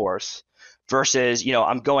back and forth versus,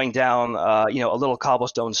 I'm going down, a little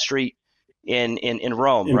cobblestone street in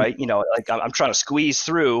Rome, right? I'm trying to squeeze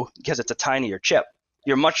through because it's a tinier chip.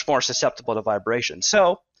 You're much more susceptible to vibration.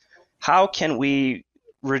 So how can we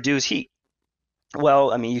reduce heat?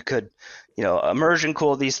 Well, you could, immersion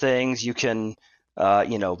cool these things. You can,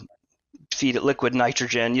 feed it liquid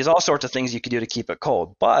nitrogen. There's all sorts of things you could do to keep it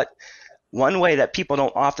cold. But one way that people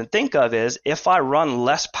don't often think of is if I run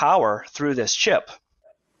less power through this chip,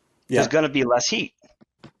 there's going to be less heat,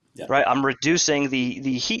 right? I'm reducing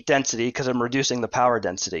the heat density because I'm reducing the power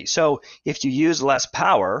density. So if you use less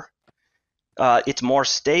power, it's more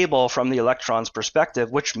stable from the electron's perspective,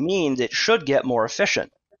 which means it should get more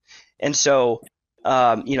efficient. And so,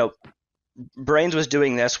 Brains was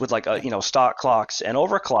doing this with stock clocks and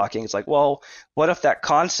overclocking. It's like, well, what if that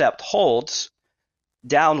concept holds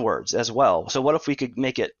downwards as well? So what if we could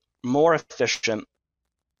make it more efficient?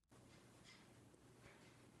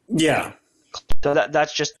 Yeah. So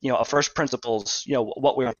that's just, a first principles,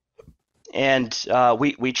 what we're, and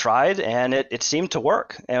we tried, and it seemed to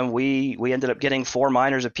work. And we ended up getting 4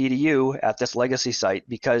 miners of PDU at this legacy site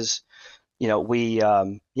because we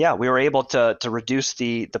were able to reduce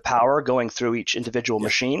the power going through each individual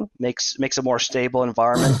machine, makes a more stable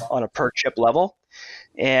environment on a per chip level,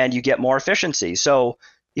 and you get more efficiency. So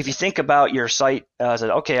if you think about your site as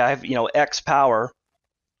okay, I have X power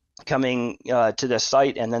coming to this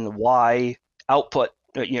site, and then Y output,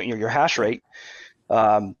 your hash rate,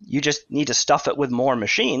 you just need to stuff it with more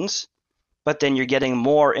machines, but then you're getting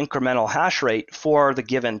more incremental hash rate for the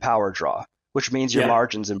given power draw, which means your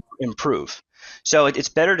margins improve. So it's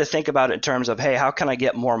better to think about it in terms of, hey, how can I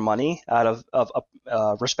get more money out of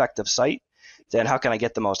a respective site than how can I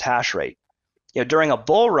get the most hash rate? During a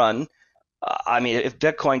bull run, if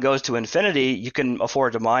Bitcoin goes to infinity, you can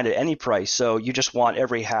afford to mine at any price. So you just want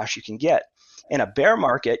every hash you can get. In a bear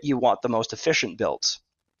market, you want the most efficient builds.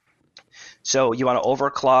 So you want to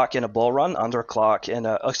overclock in a bull run, overclock in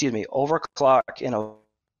a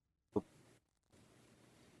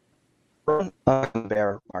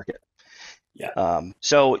bear market.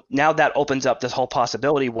 So now that opens up this whole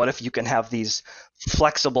possibility. What if you can have these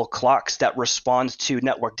flexible clocks that respond to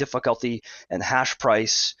network difficulty and hash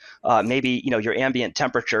price, maybe your ambient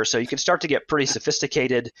temperature, so you can start to get pretty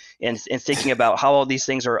sophisticated in thinking about how all these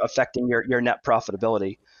things are affecting your net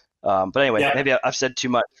profitability. But anyway, maybe I've said too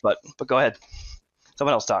much, but go ahead.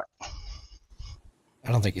 Someone else talk.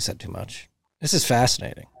 I don't think you said too much. This is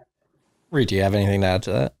fascinating. Reed, do you have anything to add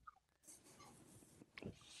to that?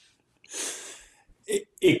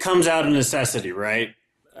 It comes out of necessity, right?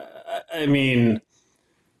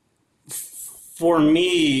 For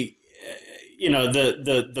me,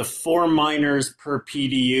 the 4 miners per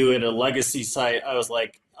PDU at a legacy site, I was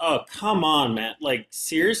like, oh, come on, man. Like,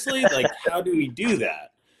 seriously? Like, how do we do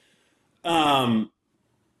that? I'm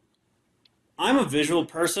a visual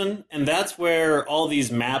person, and that's where all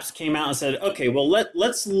these maps came out and said, okay, well,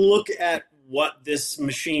 let's look at what this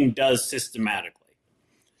machine does systematically,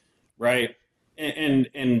 right?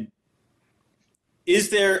 And is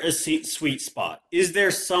there a sweet spot? Is there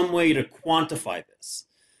some way to quantify this?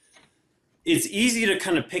 It's easy to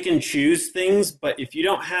kind of pick and choose things, but if you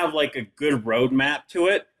don't have like a good roadmap to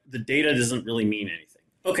it, the data doesn't really mean anything.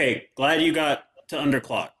 Okay, glad you got to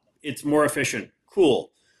underclock. It's more efficient. Cool.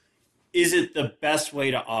 Is it the best way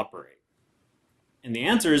to operate? And the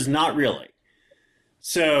answer is not really.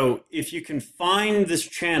 So if you can find this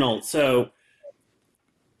channel, so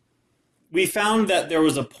we found that there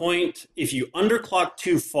was a point, if you underclock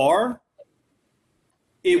too far,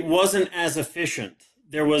 it wasn't as efficient.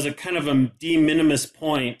 There was a kind of a de minimis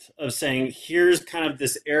point of saying, here's kind of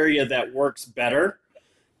this area that works better,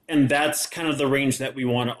 and that's kind of the range that we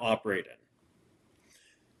want to operate in.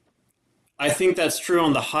 I think that's true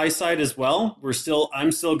on the high side as well.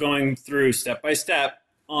 I'm still going through step by step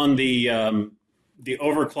on the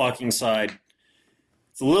overclocking side.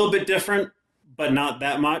 It's a little bit different, but not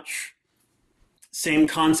that much. Same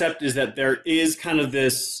concept is that there is kind of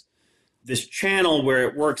this channel where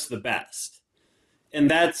it works the best. And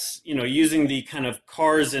that's, using the kind of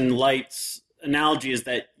cars and lights analogy, is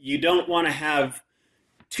that you don't want to have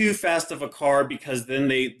too fast of a car because then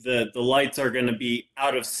the lights are going to be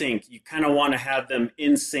out of sync. You kind of want to have them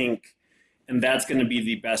in sync, and that's going to be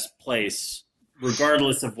the best place,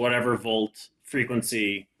 regardless of whatever volt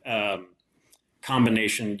frequency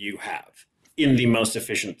combination you have in the most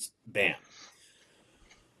efficient band.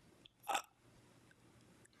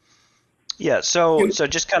 Yeah, so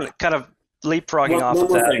just kind of leapfrogging off one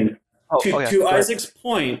of more that. Thing. To Isaac's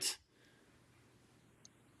point,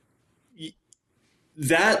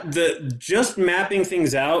 that just mapping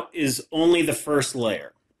things out is only the first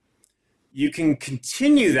layer. You can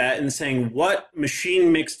continue that in saying, what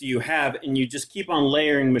machine mix do you have? And you just keep on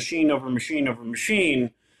layering machine over machine over machine.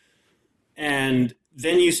 And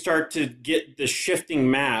then you start to get the shifting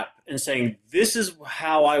map and saying, this is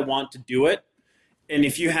how I want to do it. And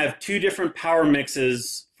if you have two different power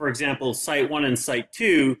mixes, for example, site 1 and site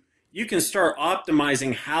 2, you can start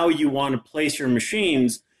optimizing how you want to place your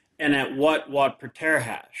machines and at what watt per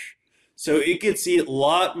terahash. So it gets a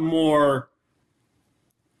lot more,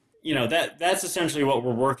 that's essentially what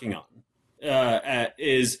we're working on,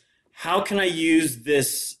 is how can I use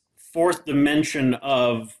this fourth dimension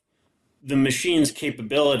of the machine's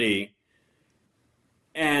capability,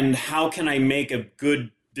 and how can I make a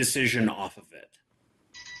good decision off of it?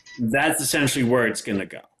 That's essentially where it's going to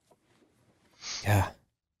go. Yeah.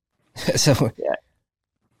 So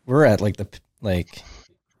we're at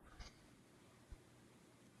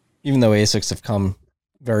even though ASICs have come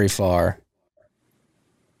very far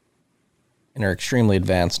and are extremely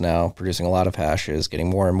advanced now, producing a lot of hashes,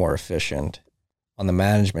 getting more and more efficient, on the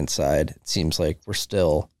management side, it seems like we're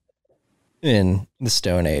still in the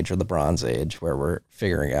Stone Age or the Bronze Age, where we're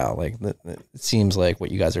figuring out, it seems like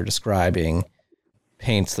what you guys are describing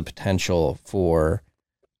paints the potential for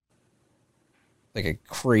a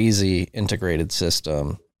crazy integrated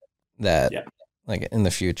system that in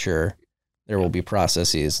the future there will be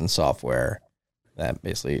processes and software that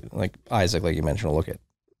basically, like Isaac, like you mentioned, will look at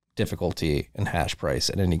difficulty and hash price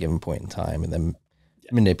at any given point in time and then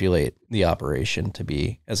manipulate the operation to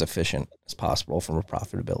be as efficient as possible from a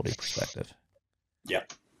profitability perspective. Yeah.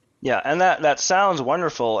 Yeah, and that sounds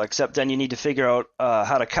wonderful, except then you need to figure out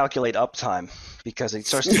how to calculate uptime, because it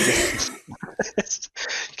starts to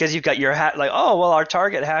because you've got your our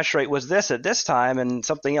target hash rate was this at this time and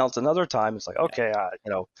something else another time. It's like, okay,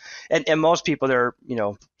 and most people, they're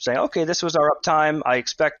saying, okay, this was our uptime. I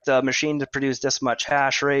expect the machine to produce this much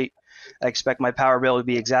hash rate. I expect my power bill to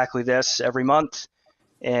be exactly this every month.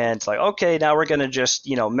 And it's like, okay, now we're going to just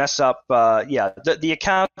mess up the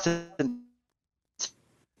account.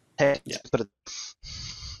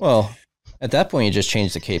 Well, at that point, you just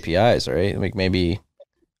change the KPIs, right? Like maybe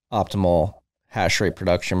optimal hash rate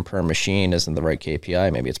production per machine isn't the right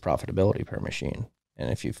KPI. Maybe it's profitability per machine.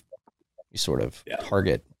 And if you sort of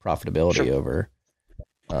target profitability over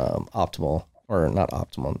optimal, or not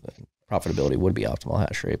optimal, profitability would be optimal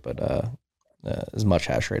hash rate, but as much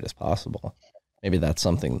hash rate as possible. Maybe that's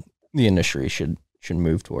something the industry should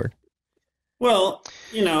move toward. Well,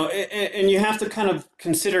 and you have to kind of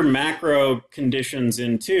consider macro conditions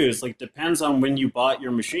in too. It's depends on when you bought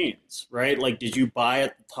your machines, right? Did you buy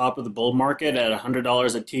at the top of the bull market at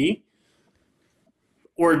 $100 a T?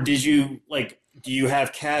 Or did you, do you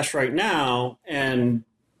have cash right now, and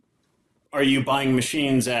are you buying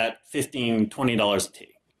machines at $15, $20 a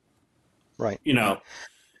T? Right.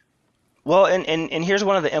 Well, and here's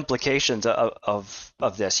one of the implications of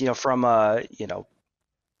this, from a,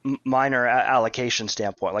 minor allocation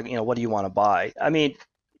standpoint, what do you want to buy? I mean,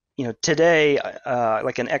 today,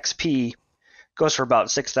 an XP goes for about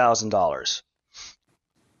 $6,000.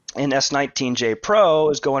 An S19J Pro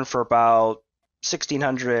is going for about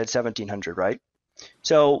 $1,600, $1,700, right?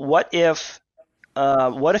 So what if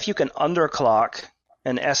you can underclock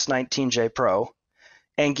an S19J Pro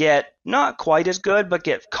and get not quite as good, but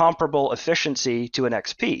get comparable efficiency to an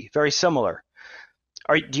XP, very similar?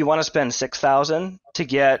 Do you want to spend $6,000 to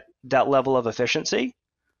get that level of efficiency,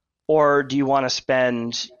 or do you want to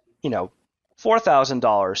spend,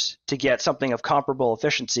 $4,000 to get something of comparable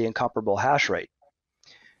efficiency and comparable hash rate?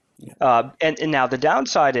 Yeah. And now the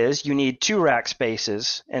downside is you need 2 rack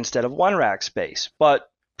spaces instead of 1 rack space, but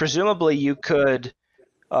presumably you could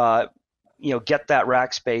get that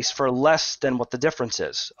rack space for less than what the difference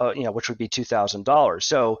is, which would be $2,000.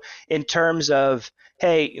 So in terms of,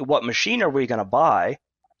 hey, what machine are we going to buy?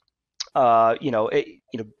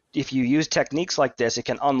 If you use techniques like this, it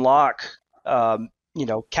can unlock,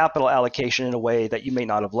 capital allocation in a way that you may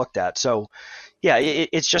not have looked at. So, yeah,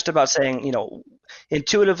 it's just about saying,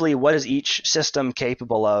 intuitively, what is each system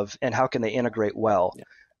capable of, and how can they integrate well?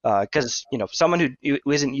 Because someone who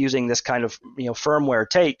isn't using this kind of firmware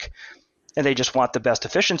take, and they just want the best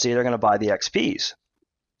efficiency, they're going to buy the XPs.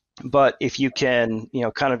 But if you can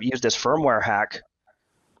kind of use this firmware hack,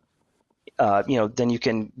 then you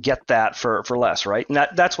can get that for less, right? And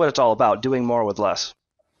that's what it's all about, doing more with less.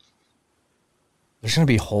 There's going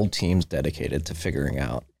to be whole teams dedicated to figuring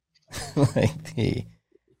out like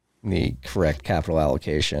the correct capital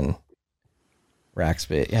allocation, rack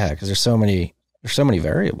space. Yeah, because there's so many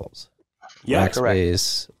variables. Yeah, rack correct.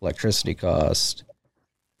 Space, electricity cost,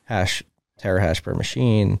 terahash per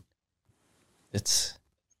machine. It's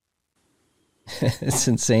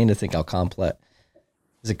insane to think how complex.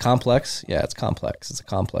 Is it complex? Yeah, it's complex. It's a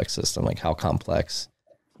complex system. Like how complex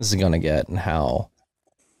this is going to get, and how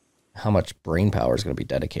much brain power is going to be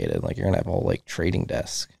dedicated. Like you're going to have a whole like trading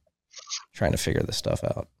desk trying to figure this stuff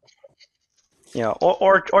out.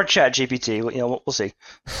 Or Chat GPT. We'll see.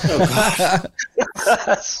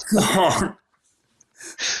 Oh,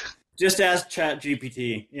 just ask Chat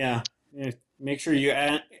GPT. Yeah. Make sure you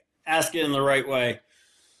ask it in the right way.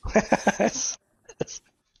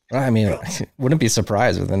 I mean, wouldn't be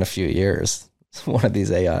surprised within a few years, one of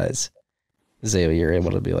these AIs, you're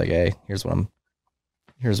able to be like, hey, here's what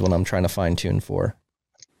I'm trying to fine tune for.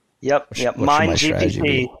 Yep. Mind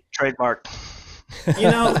GPT trademark.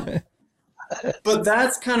 But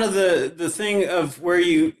that's kind of the thing of where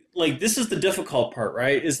you like, this is the difficult part,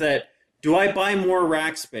 right? Is that, do I buy more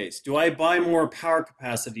rack space? Do I buy more power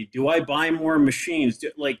capacity? Do I buy more machines?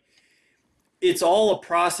 It's all a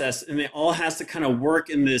process, and it all has to kind of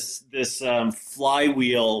work in this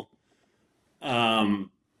flywheel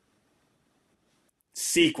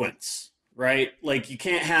sequence, right? Like you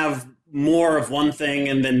can't have more of one thing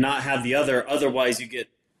and then not have the other. Otherwise, you get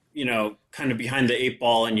kind of behind the eight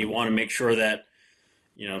ball, and you want to make sure that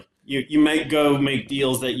you might go make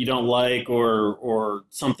deals that you don't like or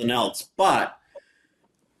something else, but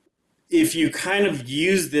if you kind of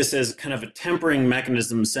use this as kind of a tempering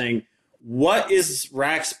mechanism, saying, what is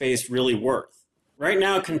rack space really worth? Right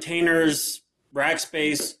now, containers, rack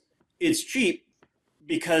space, it's cheap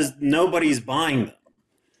because nobody's buying them.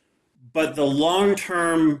 But the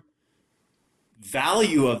long-term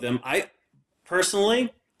value of them, I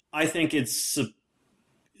think it's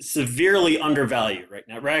severely undervalued right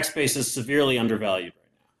now. Rack space is severely undervalued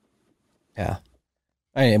right now. Yeah.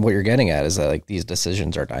 And what you're getting at is that like these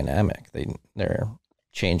decisions are dynamic. They're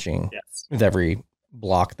changing with every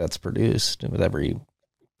block that's produced, and with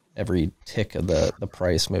every tick of the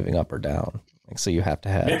price moving up or down. Like, so you have to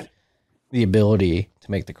have the ability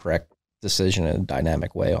to make the correct decision in a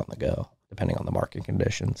dynamic way on the go, depending on the market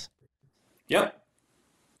conditions. Yep.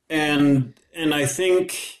 And I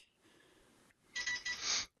think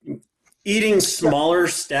eating smaller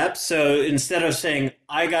steps. So instead of saying,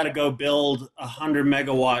 I got to go build a 100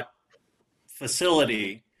 megawatt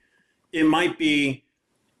facility, it might be,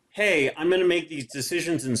 hey, I'm going to make these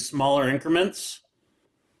decisions in smaller increments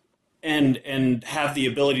and have the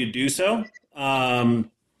ability to do so. And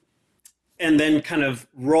then kind of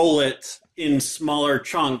roll it in smaller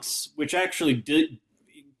chunks, which actually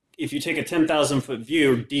if you take a 10,000 foot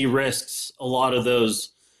view, de-risks a lot of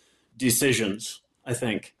those decisions, I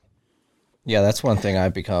think. Yeah, that's one thing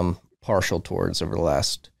I've become partial towards over the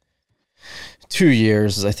last 2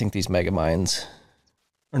 years, is I think these mega mines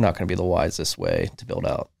are not going to be the wisest way to build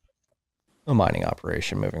out a mining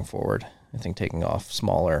operation moving forward. I think taking off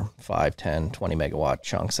smaller 5, 10, 20 megawatt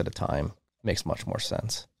chunks at a time makes much more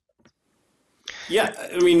sense. Yeah,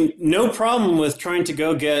 I mean, no problem with trying to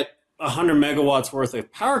go get 100 megawatts worth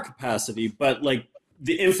of power capacity, but like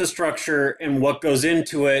the infrastructure and what goes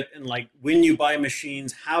into it, and like when you buy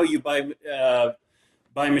machines, how you buy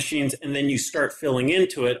machines, and then you start filling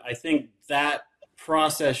into it, I think that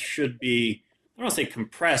process should be, I don't want to say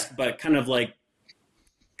compressed, but kind of like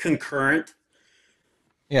concurrent.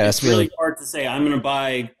 Yeah, it's really hard to say, I'm going to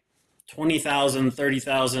buy 20,000,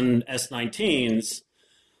 30,000 S19s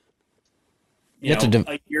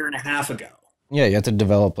a year and a half ago. Yeah, you have to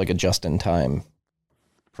develop like a just-in-time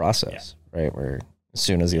process, right? Where as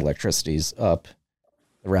soon as the electricity's up,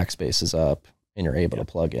 the rack space is up, and you're able to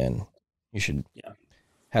plug in, you should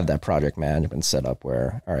have that project management set up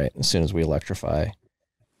where, all right, as soon as we electrify,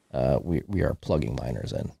 we are plugging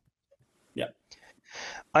miners in. Yeah.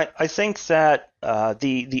 I think that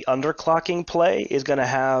the underclocking play is going to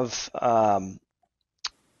have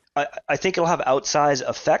I think it'll have outsized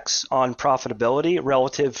effects on profitability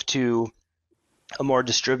relative to a more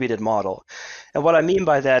distributed model. And what I mean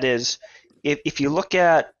by that is if you look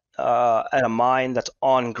at a mine that's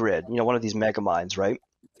on grid, one of these mega mines, right?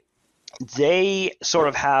 They sort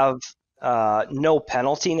of have no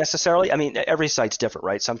penalty necessarily. I mean, every site's different,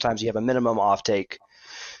 right? Sometimes you have a minimum offtake,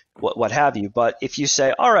 what have you. But if you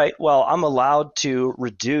say, all right, well, I'm allowed to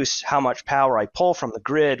reduce how much power I pull from the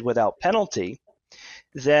grid without penalty,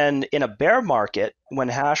 then in a bear market, when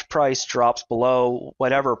hash price drops below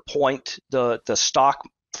whatever point the stock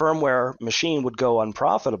firmware machine would go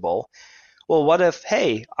unprofitable, well, what if,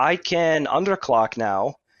 hey, I can underclock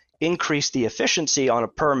now, increase the efficiency on a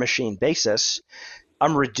per machine basis.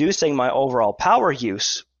 I'm reducing my overall power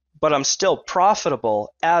use, but I'm still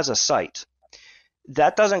profitable as a site.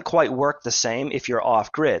 That doesn't quite work the same if you're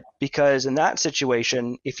off grid, because in that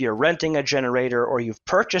situation, if you're renting a generator or you've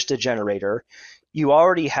purchased a generator, you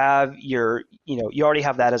already have you already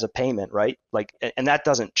have that as a payment, right? Like, and that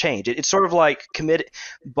doesn't change. It's sort of like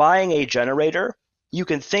buying a generator. You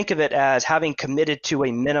can think of it as having committed to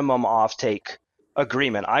a minimum offtake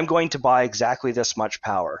agreement. I'm going to buy exactly this much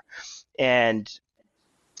power, and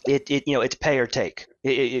it's pay or take,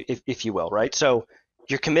 if you will, right? So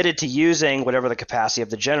you're committed to using whatever the capacity of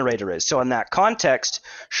the generator is. So in that context,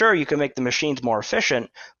 sure, you can make the machines more efficient,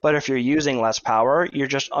 but if you're using less power, you're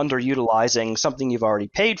just underutilizing something you've already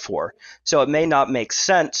paid for. So it may not make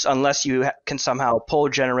sense unless you can somehow pull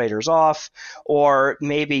generators off, or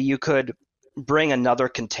maybe you could bring another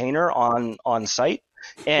container on site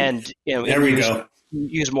and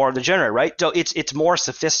use more of the generator, right? So it's more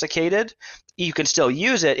sophisticated. You can still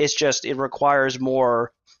use it. It's just it requires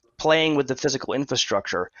more playing with the physical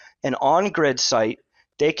infrastructure. An on-grid site,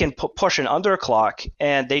 they can push an underclock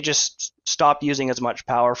and they just stop using as much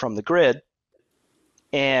power from the grid,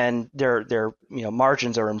 and their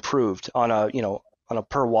margins are improved on a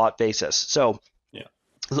per watt basis. So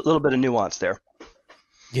a little bit of nuance there.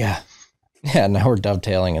 Yeah. Now we're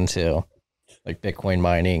dovetailing into like Bitcoin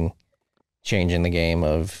mining, changing the game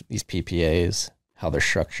of these PPAs, how they're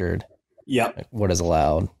structured. Yep. Like what is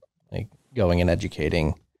allowed, like going and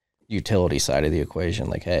educating utility side of the equation,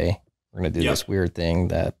 like, hey, we're going to do this weird thing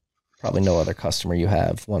that probably no other customer you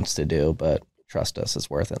have wants to do, but trust us, it's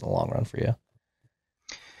worth it in the long run for you.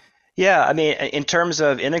 Yeah, I mean, in terms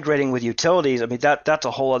of integrating with utilities, I mean, that's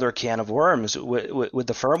a whole other can of worms with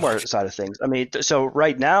the firmware side of things. I mean, so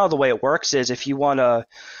right now, the way it works is if you want to,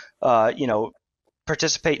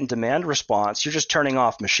 participate in demand response, you're just turning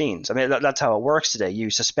off machines. I mean, that's how it works today. You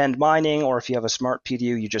suspend mining, or if you have a smart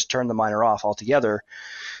PDU, you just turn the miner off altogether.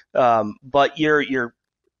 But you're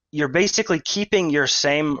basically keeping your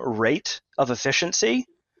same rate of efficiency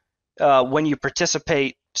when you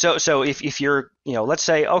participate. So if you're, let's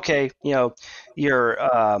say, okay, you're,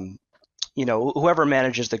 whoever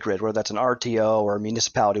manages the grid, whether that's an RTO or a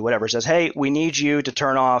municipality, whatever, says, hey, we need you to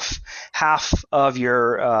turn off half of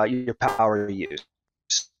your power use.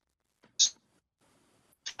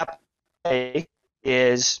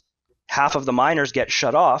 Is half of the miners get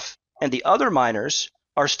shut off, and the other miners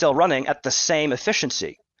are still running at the same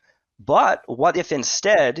efficiency. But what if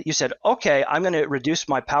instead you said, okay, I'm going to reduce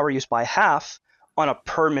my power use by half on a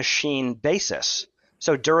per machine basis.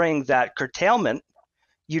 So during that curtailment,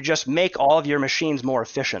 you just make all of your machines more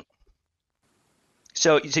efficient.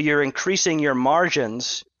 So you're increasing your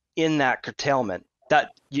margins in that curtailment.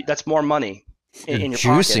 That's more money in your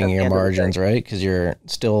pocket. Juicing your margins, right? Because you're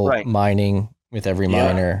still mining with every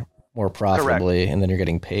miner more profitably, and then you're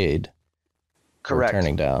getting paid. Correct.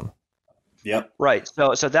 Turning down. Yep. Right.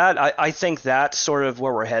 So that I think that's sort of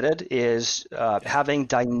where we're headed, is having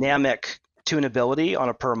dynamic tunability on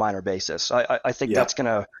a per miner basis. I think that's going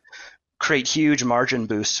to create huge margin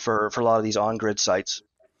boosts for a lot of these on-grid sites.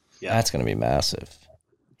 Yeah. That's going to be massive.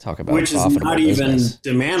 Talk about which is not business.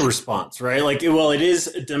 Even demand response, right? Like, well, it is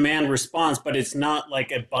a demand response, but it's not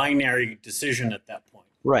like a binary decision at that point.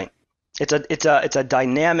 Right. It's a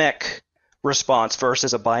dynamic response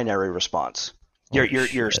versus a binary response.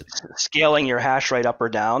 You're scaling your hash rate up or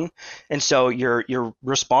down, and so you're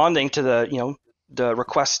responding to the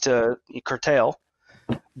request to curtail,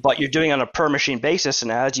 but you're doing it on a per machine basis,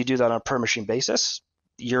 and as you do that on a per machine basis,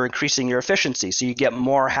 you're increasing your efficiency, so you get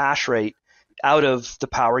more hash rate out of the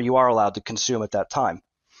power you are allowed to consume at that time.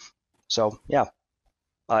 So yeah,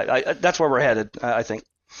 that's where we're headed. I think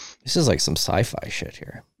this is like some sci-fi shit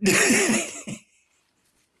here.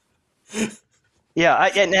 Yeah,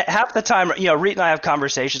 and half the time, Reed and I have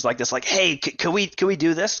conversations like this, like, "Hey, can we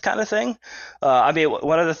do this kind of thing?" I mean,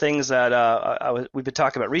 one of the things that we've been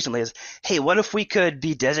talking about recently is, "Hey, what if we could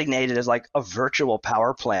be designated as like a virtual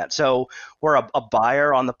power plant? So we're a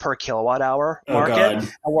buyer on the per kilowatt hour market,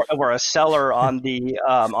 and we're a seller on the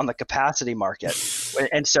capacity market,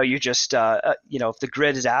 and so you just if the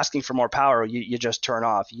grid is asking for more power, you just turn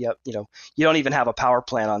off. You don't even have a power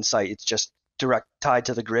plant on site. It's just direct tied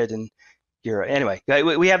to the grid and." Anyway,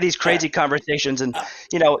 we have these crazy conversations, and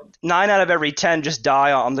 9 out of every 10 just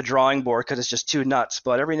die on the drawing board because it's just too nuts.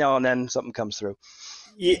 But every now and then something comes through.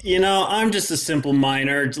 I'm just a simple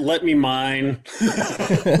miner. Let me mine.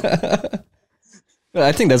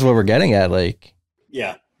 I think that's what we're getting at. Like,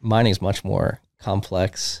 yeah, mining is much more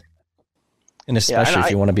complex, and especially if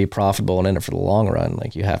you want to be profitable and in it for the long run,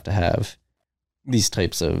 like you have to have these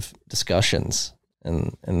types of discussions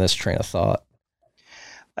and this train of thought.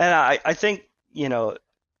 And I think,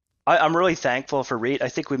 I'm really thankful for Reed. I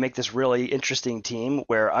think we make this really interesting team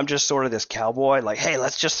where I'm just sort of this cowboy, like, hey,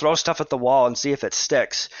 let's just throw stuff at the wall and see if it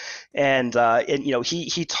sticks. And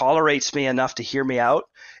he tolerates me enough to hear me out,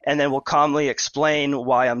 and then will calmly explain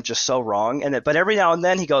why I'm just so wrong. But every now and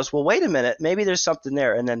then he goes, well, wait a minute, maybe there's something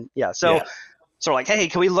there. And then, sort of like, hey,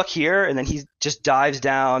 can we look here? And then he just dives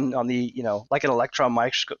down on the, like an electron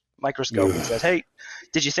microscope and says, hey,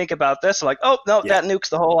 did you think about this? I'm like, oh, no, that nukes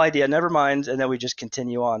the whole idea. Never mind. And then we just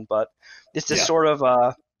continue on. But it's this sort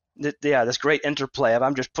of, this great interplay of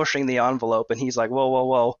I'm just pushing the envelope and he's like,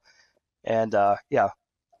 whoa. And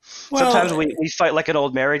sometimes we fight like an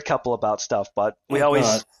old married couple about stuff, but we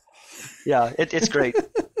always, it's great.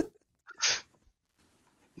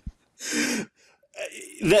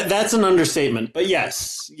 That's an understatement, but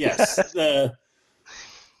yes.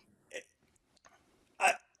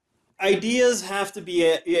 Ideas have to be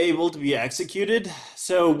able to be executed.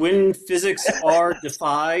 So when physics are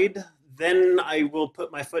defied, then I will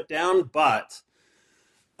put my foot down. But,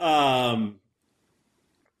 when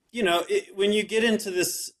you get into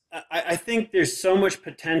this, I think there's so much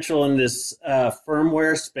potential in this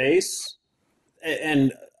firmware space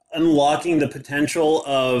and unlocking the potential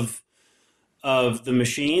of the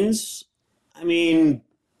machines. I mean,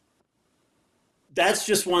 that's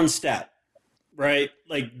just one step. Right?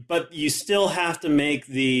 But you still have to make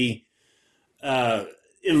the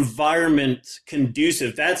environment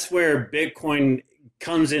conducive. That's where Bitcoin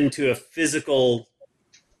comes into a physical,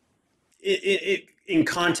 in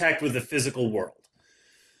contact with the physical world.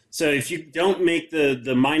 So if you don't make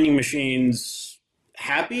the mining machines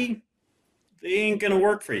happy, they ain't going to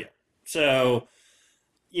work for you. So,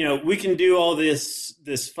 we can do all this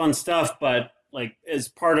fun stuff, but like as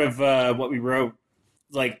part of what we wrote,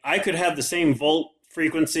 like I could have the same volt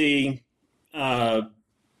frequency, on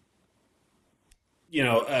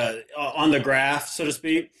the graph, so to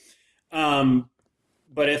speak.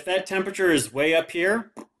 But if that temperature is way up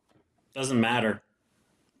here, doesn't matter,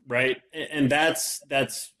 right? And that's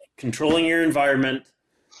controlling your environment.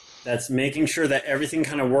 That's making sure that everything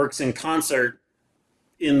kind of works in concert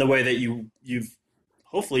in the way that you've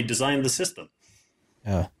hopefully designed the system.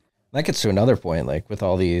 Yeah, that gets to another point, like with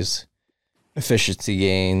all these efficiency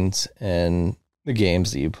gains and the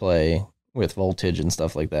games that you play with voltage and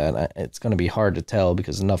stuff like that. It's going to be hard to tell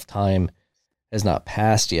because enough time has not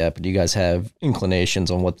passed yet, but do you guys have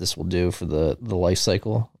inclinations on what this will do for the life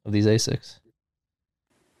cycle of these ASICs?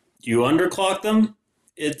 You underclock them.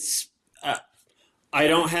 It's I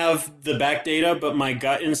don't have the back data, but my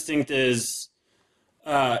gut instinct is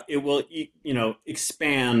it will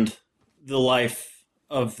expand the life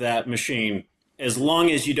of that machine as long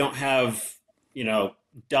as you don't have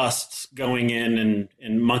dust going in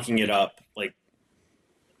and mucking it up.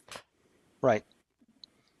 Right.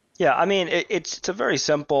 Yeah, I mean, it's a very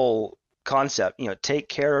simple concept. Take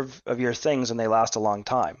care of your things and they last a long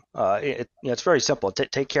time. It's very simple.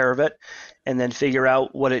 Take care of it and then figure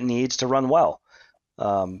out what it needs to run well.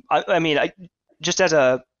 I just as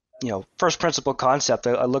a first principle concept,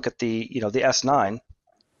 I look at the S9.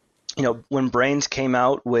 When Brains came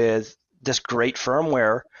out with this great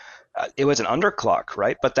firmware, it was an underclock,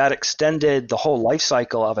 right? But that extended the whole life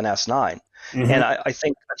cycle of an S9. Mm-hmm. And I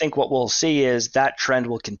think what we'll see is that trend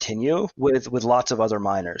will continue with lots of other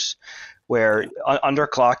miners, where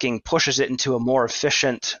underclocking pushes it into a more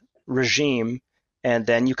efficient regime, and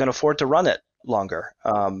then you can afford to run it longer.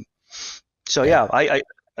 I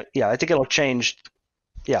think it'll change.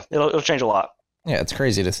 Yeah, it'll change a lot. Yeah, it's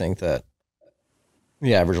crazy to think that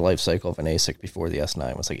the average life cycle of an ASIC before the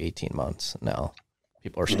S9 was like 18 months. Now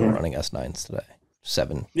people are still running S9s today,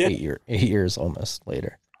 8 years almost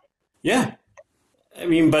later. Yeah. I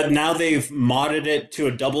mean, but now they've modded it to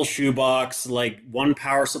a double shoebox, like one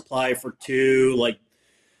power supply for two. Like,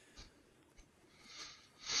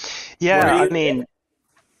 Yeah, I you, mean,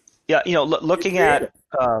 yeah, looking at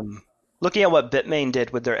looking at what Bitmain did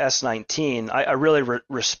with their S19, I really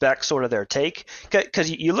respect sort of their take, because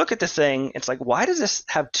you look at the thing, it's like, why does this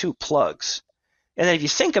have two plugs? And then if you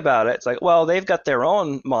think about it, it's like, well, they've got their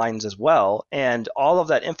own mines as well, and all of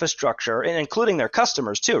that infrastructure, and including their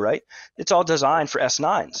customers too, right? It's all designed for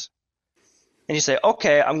S9s. And you say,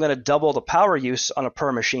 okay, I'm going to double the power use on a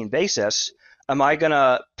per machine basis. Am I going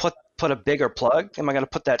to put a bigger plug? Am I going to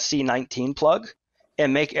put that C19 plug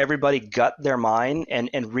and make everybody gut their mine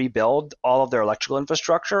and rebuild all of their electrical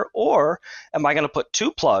infrastructure? Or am I going to put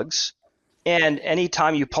two plugs, and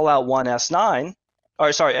anytime you pull out one S9,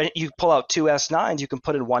 or sorry, you pull out two S9s, you can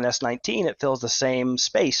put in one S19. It fills the same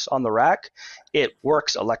space on the rack. It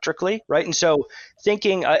works electrically, right? And so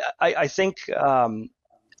I think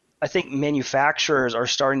manufacturers are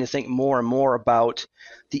starting to think more and more about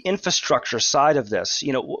the infrastructure side of this.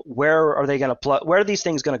 Where are they going to plug? Where are these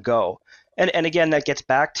things going to go? And again, that gets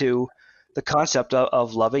back to the concept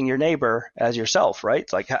of loving your neighbor as yourself, right?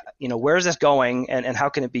 It's like, where is this going, and how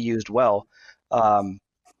can it be used well?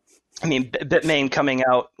 I mean, Bitmain coming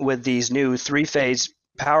out with these new three-phase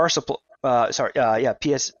power supply. I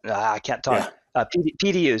can't talk. Yeah.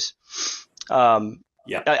 PDUs.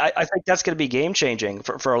 Yeah, I think that's going to be game changing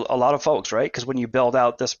for a lot of folks, right? Because when you build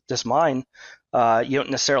out this mine, you don't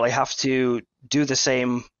necessarily have to do the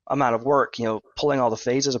same amount of work, pulling all the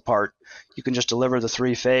phases apart. You can just deliver the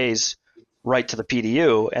three-phase right to the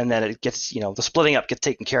PDU, and then it gets, the splitting up gets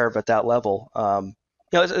taken care of at that level.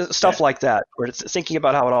 Stuff like that, where it's thinking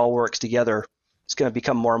about how it all works together is going to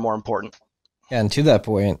become more and more important. And to that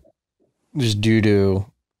point, just due to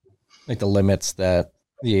like the limits that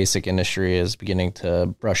the ASIC industry is beginning to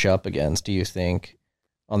brush up against, do you think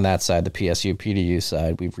on that side, the PSU, PDU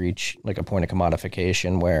side, we've reached like a point of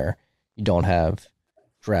commodification where you don't have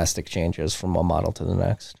drastic changes from one model to the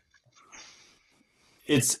next?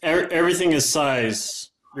 It's everything is size,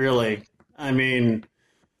 really. I mean,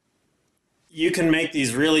 you can make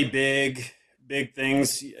these really big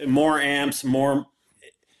things, more amps, more,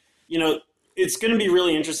 it's going to be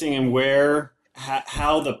really interesting in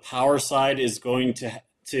how the power side is going to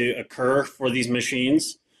occur for these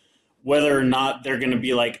machines, whether or not they're going to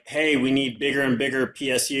be like, hey, we need bigger and bigger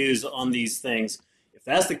PSUs on these things. If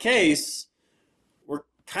that's the case, we're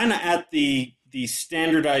kind of at the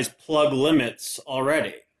standardized plug limits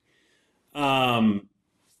already.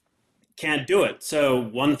 Can't do it. So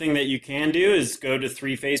one thing that you can do is go to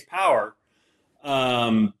three-phase power.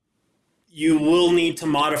 You will need to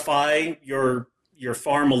modify your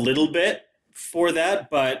farm a little bit for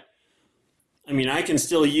that, but I mean, I can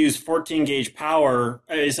still use 14 gauge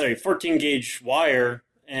wire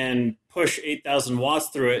and push 8,000 watts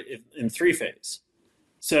through it in three-phase.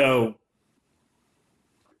 So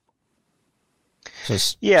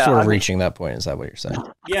sort of reaching that point. Is that what you're saying?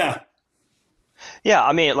 Yeah. Yeah,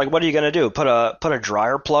 I mean, like, what are you going to do? Put a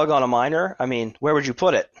dryer plug on a miner? I mean, where would you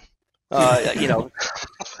put it?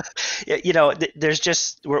 There's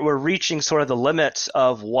just we're reaching sort of the limits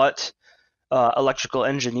of what electrical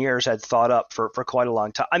engineers had thought up for quite a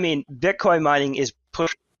long time. I mean, Bitcoin mining is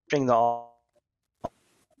pushing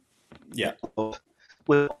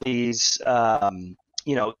with these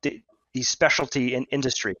these specialty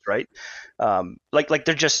industries, right? Like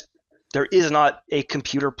there is not a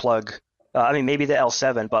computer plug. I mean, maybe the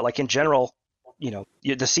L7, but like in general, the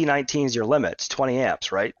C19 is your limit. It's 20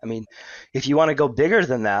 amps, right? I mean, if you want to go bigger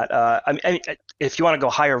than that, if you want to go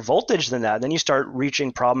higher voltage than that, then you start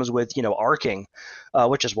reaching problems with, arcing,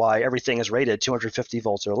 which is why everything is rated 250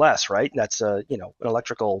 volts or less, right? That's an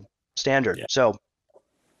electrical standard. Yeah. So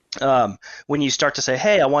when you start to say,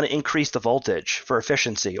 hey, I want to increase the voltage for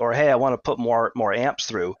efficiency, or hey, I want to put more amps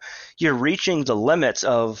through, you're reaching the limits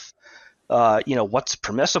of what's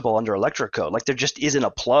permissible under electric code. Like, there just isn't a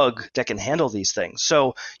plug that can handle these things.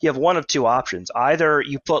 So you have one of two options. Either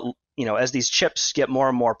you put, as these chips get more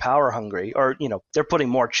and more power hungry, or, they're putting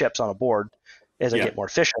more chips on a board as they get more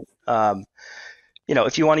efficient.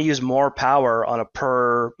 If you want to use more power on a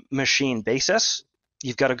per machine basis,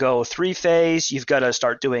 you've got to go three-phase. You've got to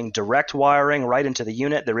start doing direct wiring right into the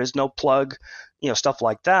unit. There is no plug, stuff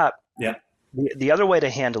like that. Yeah. The other way to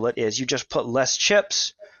handle it is you just put less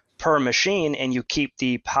chips per machine, and you keep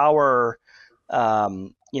the power,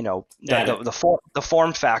 the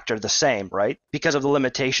form factor the same, right? Because of the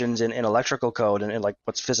limitations in electrical code and like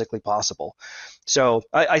what's physically possible. So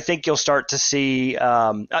I think you'll start to see,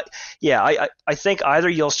 I think either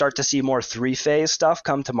you'll start to see more three-phase stuff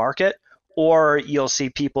come to market, or you'll see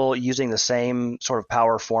people using the same sort of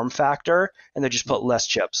power form factor, and they just put less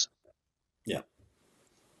chips. Yeah.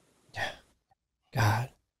 God.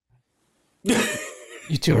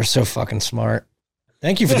 You two are so fucking smart.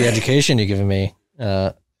 Thank you for the education you've given me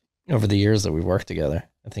over the years that we've worked together.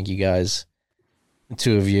 I think you guys, the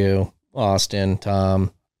two of you, Austin,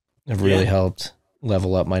 Tom, have really helped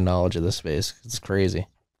level up my knowledge of this space. It's crazy.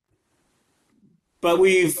 But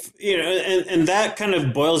we've, and that kind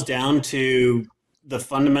of boils down to the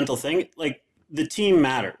fundamental thing. Like, the team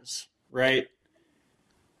matters, right?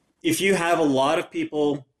 If you have a lot of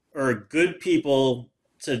people or good people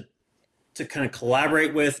to kind of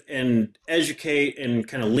collaborate with and educate and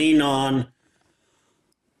kind of lean on,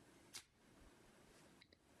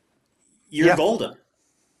 you're golden.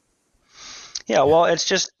 Yeah, well, it's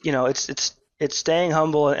just, it's staying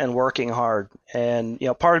humble and working hard. And,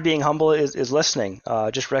 part of being humble is listening.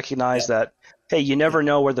 Just recognize that, hey, you never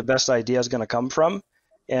know where the best idea is going to come from,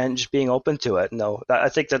 and just being open to it. No, I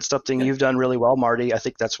think that's something you've done really well, Marty. I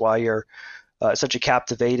think that's why you're such a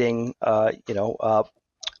captivating,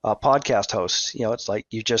 podcast host. It's like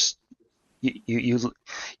you just, you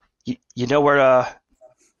know where to,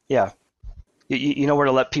 you know where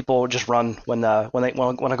to let people just run when they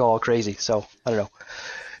want to go all crazy. So I don't know.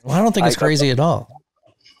 Well, I don't think it's crazy at all.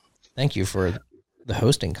 Thank you for the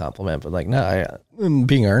hosting compliment, but I'm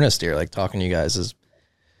being earnest here. Like, talking to you guys is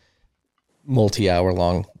multi-hour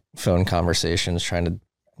long phone conversations, trying to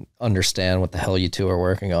understand what the hell you two are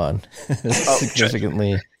working on.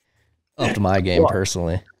 Significantly upped my game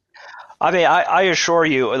personally. I mean, I assure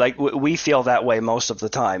you, like, we feel that way most of the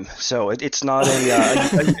time. So it's not it's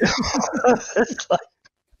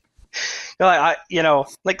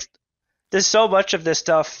there's so much of this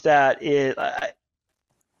stuff that is a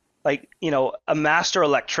master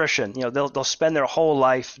electrician, they'll spend their whole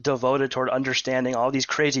life devoted toward understanding all these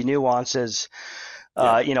crazy nuances,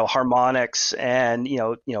 harmonics and,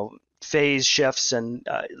 phase shifts. And,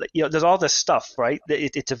 there's all this stuff, right?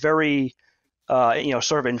 It's a very,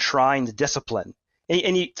 sort of enshrined discipline.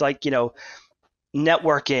 And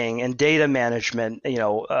networking and data management,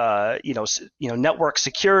 network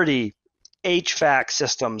security, HVAC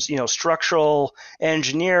systems, structural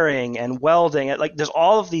engineering and welding. Like, there's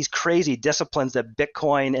all of these crazy disciplines that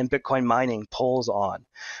Bitcoin and Bitcoin mining pulls on,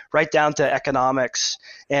 right down to economics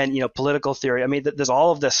and, political theory. I mean, there's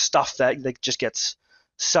all of this stuff that just gets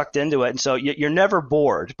sucked into it. And so you're never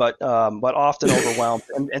bored, but often overwhelmed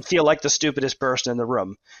and feel like the stupidest person in the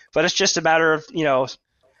room. But it's just a matter of,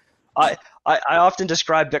 I often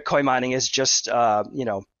describe Bitcoin mining as just,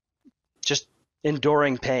 just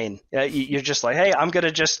enduring pain. You're just like, hey, I'm going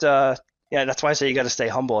to just, that's why I say you got to stay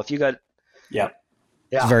humble. If you got,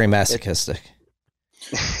 it's very masochistic.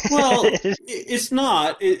 Well, it's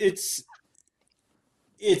not, it's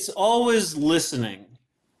always listening.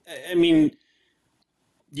 I mean,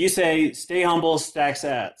 you say, stay humble, stack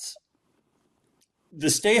sats. The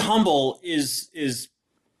stay humble is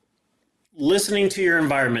listening to your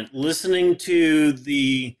environment, listening to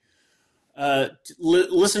the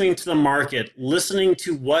listening to the market, listening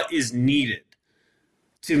to what is needed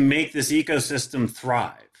to make this ecosystem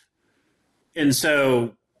thrive. And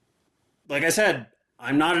so, like I said,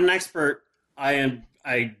 I'm not an expert. I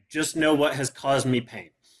just know what has caused me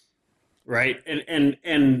pain, right?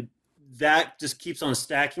 And that just keeps on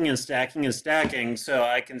stacking and stacking and stacking. So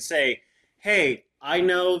I can say, hey, I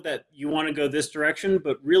know that you want to go this direction,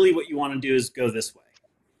 but really what you want to do is go this way.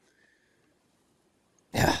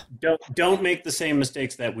 Yeah. Don't make the same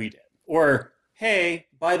mistakes that we did. Or, hey,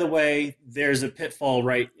 by the way, there's a pitfall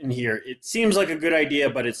right in here. It seems like a good idea,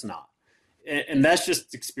 but it's not. And that's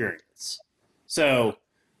just experience. So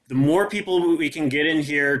the more people we can get in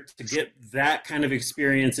here to get that kind of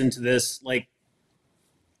experience into this, like,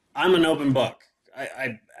 I'm an open book.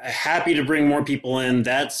 I'm happy to bring more people in.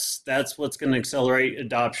 That's what's going to accelerate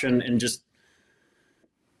adoption and just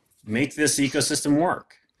make this ecosystem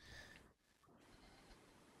work.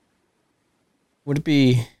 Would it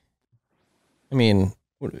be, I mean,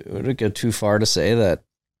 would it go too far to say that,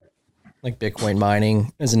 like, Bitcoin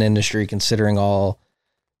mining as an industry, considering all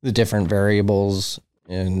the different variables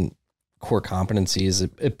and core competencies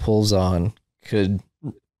it pulls on, could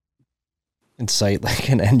incite like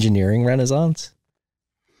an engineering renaissance?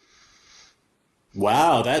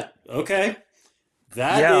 Wow, okay.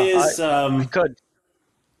 That is could.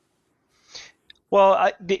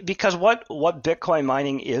 Well, because what Bitcoin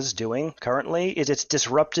mining is doing currently is it's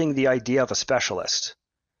disrupting the idea of a specialist.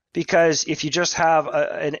 Because if you just have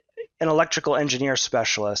an electrical engineer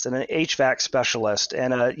specialist and an HVAC specialist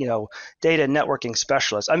and a data networking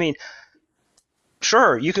specialist, I mean,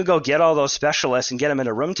 sure, you can go get all those specialists and get them in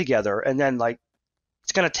a room together, and then like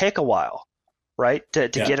it's going to take a while, right, to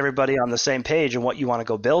get everybody on the same page and what you want to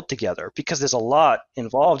go build together, because there's a lot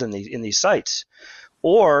involved in these sites.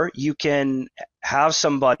 Or you can have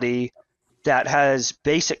somebody that has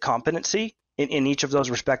basic competency in each of those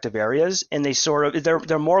respective areas, and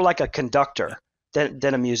they're more like a conductor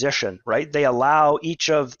than a musician, right? They allow each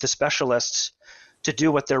of the specialists to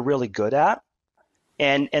do what they're really good at,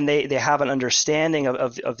 and they have an understanding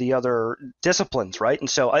of the other disciplines, right? And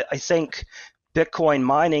so I think Bitcoin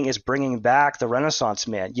mining is bringing back the Renaissance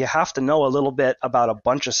man. You have to know a little bit about a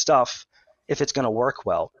bunch of stuff if it's going to work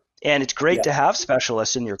well. And it's great to have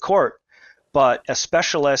specialists in your court, but a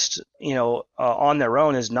specialist, on their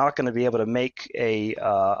own is not going to be able to make a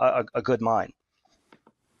good mine.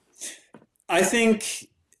 I think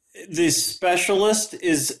the specialist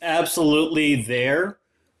is absolutely there,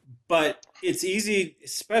 but it's easy,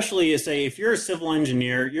 especially to say, if you're a civil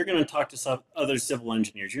engineer, you're going to talk to some other civil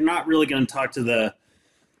engineers. You're not really going to talk to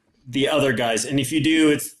the other guys. And if you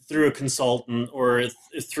do, it's through a consultant or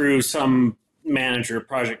it's through some manager,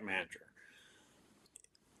 project manager.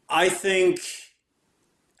 I think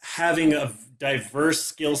having a diverse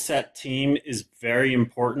skill set team is very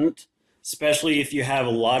important, especially if you have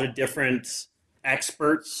a lot of different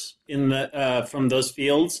experts from those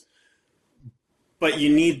fields. But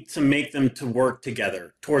you need to make them to work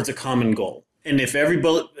together towards a common goal. And if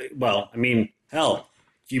everybody, if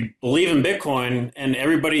you believe in Bitcoin and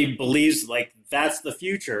everybody believes like that's the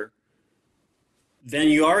future, then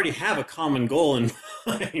you already have a common goal in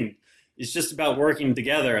mind. It's just about working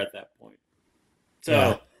together at that point.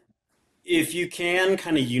 So if you can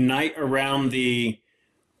kind of unite around the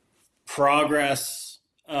Progress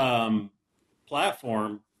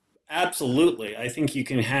platform, absolutely. I think you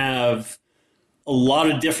can have a lot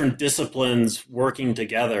of different disciplines working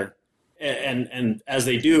together, and as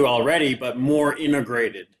they do already, but more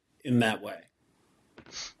integrated in that way.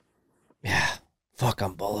 Yeah, fuck,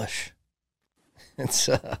 I'm bullish. It's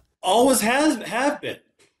always have been.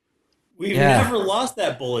 We've never lost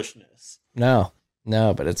that bullishness. No,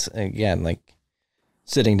 but it's, again, like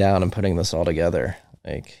sitting down and putting this all together.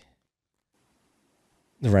 Like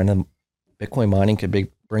Bitcoin mining could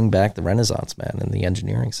bring back the Renaissance man in the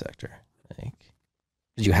engineering sector. Like,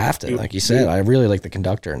 you have to, like you said, I really like the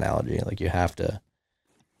conductor analogy. Like, you have to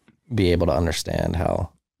be able to understand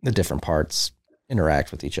how the different parts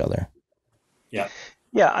interact with each other. Yeah.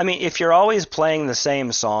 Yeah, I mean, if you're always playing the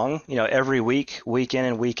same song, every week in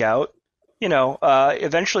and week out,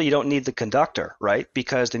 eventually you don't need the conductor, right?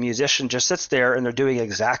 Because the musician just sits there and they're doing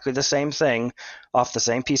exactly the same thing off the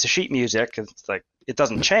same piece of sheet music. It's like, it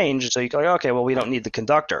doesn't change. So you go, okay, well, we don't need the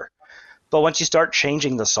conductor. But once you start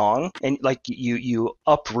changing the song and like you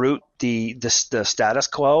uproot the status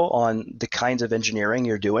quo on the kinds of engineering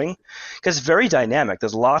you're doing, because it's very dynamic.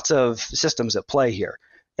 There's lots of systems at play here.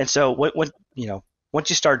 And so once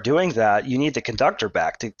you start doing that, you need the conductor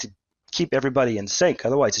back to keep everybody in sync.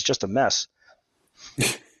 Otherwise, it's just a mess.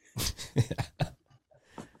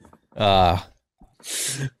 I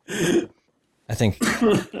think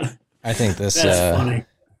this. That's funny.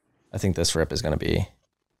 I think this rip is going to be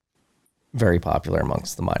very popular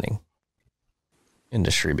amongst the mining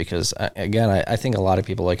industry because, again, I think a lot of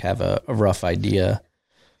people have a rough idea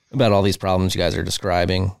about all these problems you guys are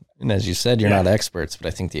describing. And as you said, you're not experts, but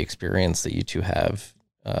I think the experience that you two have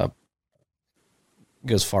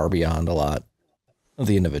goes far beyond a lot of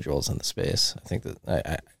the individuals in the space. I think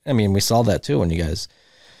that, I mean, we saw that too when you guys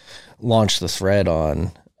launched the thread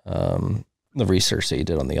on the research that you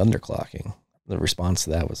did on the underclocking. The response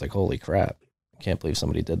to that was like, holy crap, I can't believe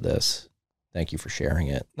somebody did this. Thank you for sharing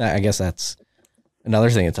it. I guess that's another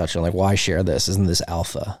thing to touch on, like, why share this? Isn't this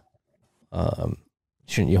alpha?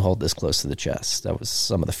 Shouldn't you hold this close to the chest? That was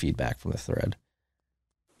some of the feedback from the thread.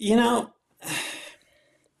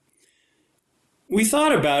 We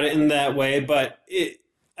thought about it in that way, but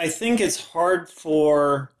I think it's hard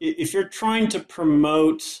if you're trying to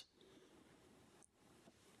promote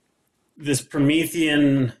this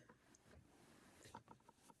Promethean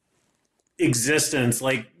existence,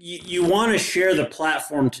 like you want to share the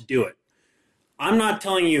platform to do it. I'm not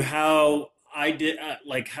telling you how I did,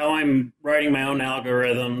 how I'm writing my own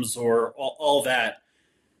algorithms or all that.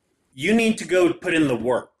 You need to go put in the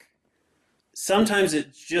work. Sometimes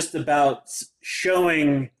it's just about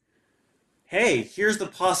showing, hey, here's the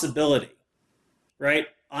possibility, right?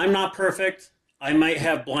 I'm not perfect. I might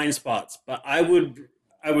have blind spots, but I would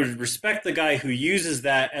respect the guy who uses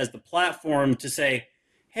that as the platform to say,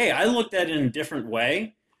 hey, I looked at it in a different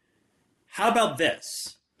way. How about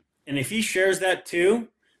this? And if he shares that too,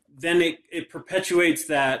 then it perpetuates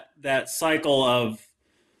that cycle of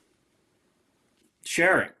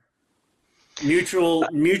sharing,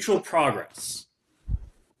 mutual progress.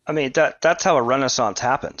 I mean, that's how a renaissance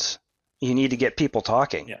happens. You need to get people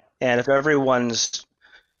talking. Yeah. And if everyone's,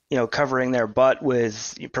 covering their butt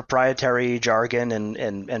with proprietary jargon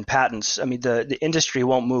and patents, I mean, the industry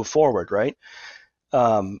won't move forward, right?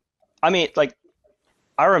 I mean, like,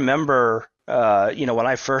 I remember, when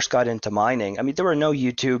I first got into mining, I mean, there were no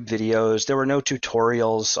YouTube videos, there were no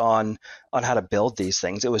tutorials on how to build these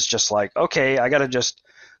things. It was just like, okay, I got to just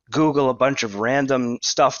Google a bunch of random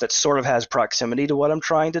stuff that sort of has proximity to what I'm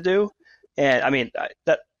trying to do. And I mean,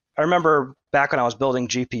 I remember back when I was building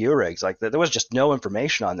GPU rigs, like there was just no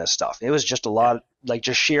information on this stuff. It was just a lot, like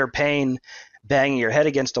just sheer pain, banging your head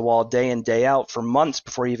against a wall day in, day out for months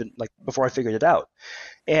before I figured it out.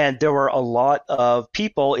 And there were a lot of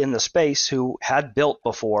people in the space who had built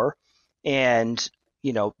before, and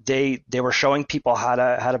they were showing people how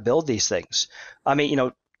to build these things. I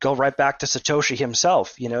mean, go right back to Satoshi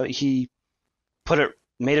himself. He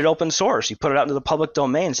made it open source. He put it out into the public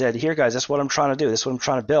domain and said, here guys, this is what I'm trying to do. This is what I'm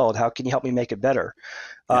trying to build. How can you help me make it better?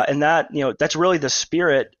 And that, that's really the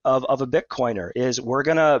spirit of a Bitcoiner, is we're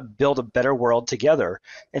going to build a better world together.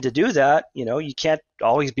 And to do that, you can't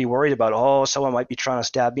always be worried about, oh, someone might be trying to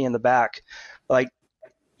stab me in the back. But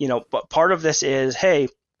part of this is, hey,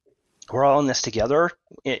 we're all in this together,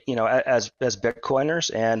 as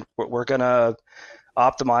Bitcoiners, and we're going to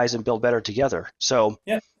optimize and build better together. So,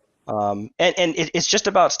 yeah. And it's just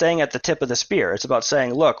about staying at the tip of the spear. It's about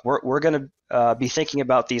saying, look, we're going to be thinking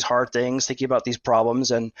about these hard things, thinking about these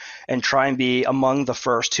problems, and try and be among the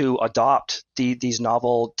first to adopt these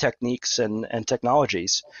novel techniques and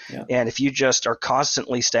technologies. Yeah. And if you just are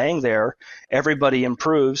constantly staying there, everybody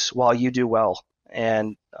improves while you do well.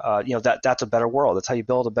 And that's a better world. That's how you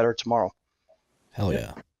build a better tomorrow. Hell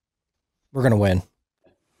yeah. We're going to win.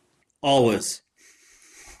 Always.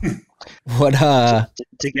 What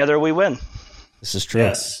together we win. This is true.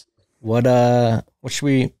 Yes. What should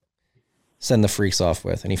we send the freaks off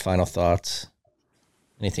with? Any final thoughts?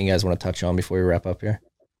 Anything you guys want to touch on before we wrap up here?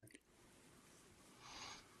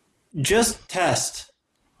 Just test.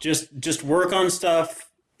 Just work on stuff.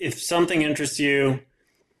 If something interests you,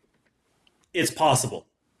 it's possible.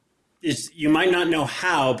 You might not know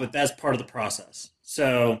how, but that's part of the process.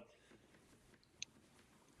 So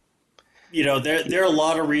there are a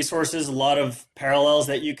lot of resources, a lot of parallels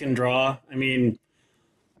that you can draw. I mean,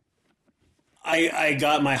 I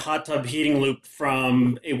got my hot tub heating loop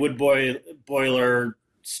from a wood boiler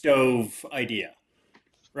stove idea,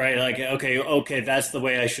 right? Like, okay, that's the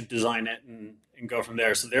way I should design it and go from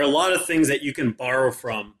there. So there are a lot of things that you can borrow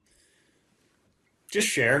from. Just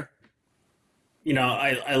share.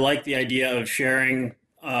 I like the idea of sharing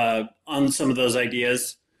on some of those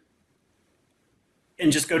ideas,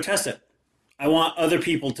 and just go test it. I want other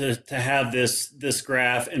people to have this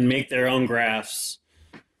graph and make their own graphs,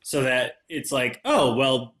 so that it's like, oh,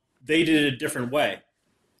 well, they did it a different way.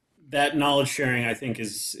 That knowledge sharing, I think,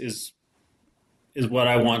 is what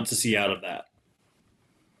I want to see out of that.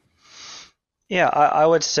 Yeah, I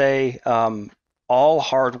would say all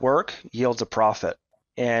hard work yields a profit,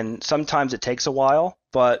 and sometimes it takes a while,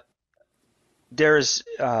 but there's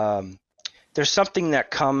something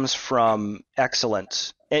that comes from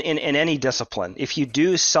excellence in any discipline. If you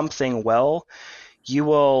do something well, you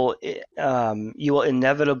will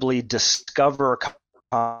inevitably discover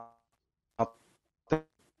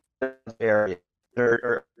areas that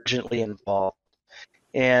are urgently involved,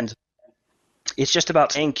 and it's just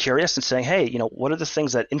about staying curious and saying, hey, what are the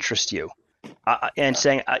things that interest you? And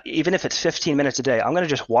saying, even if it's 15 minutes a day, I'm going to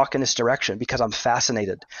just walk in this direction because I'm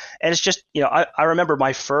fascinated. And it's just, I remember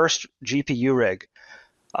my first GPU rig.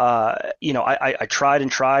 I tried and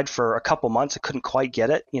tried for a couple months. I couldn't quite get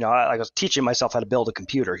it. I was teaching myself how to build a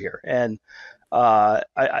computer here. And I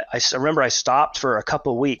remember I stopped for a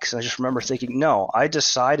couple of weeks, and I just remember thinking, no, I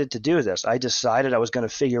decided to do this. I decided I was going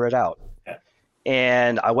to figure it out.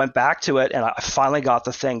 And I went back to it, and I finally got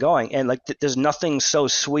the thing going. And there's nothing so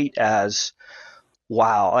sweet as,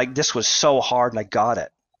 wow, like this was so hard and I got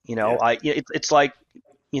it. It's like,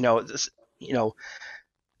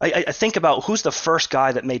 I think about who's the first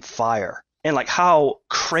guy that made fire, and like how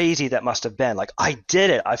crazy that must have been. Like, I did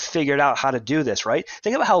it. I figured out how to do this, right?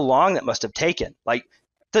 Think about how long that must have taken.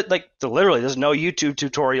 Literally, there's no YouTube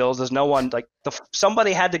tutorials. There's no one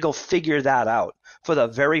somebody had to go figure that out for the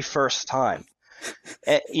very first time.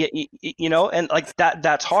 And like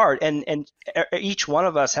that's hard. And each one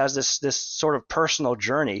of us has this sort of personal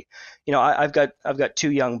journey. I've got 2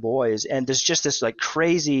 young boys, and there's just this like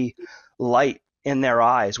crazy light in their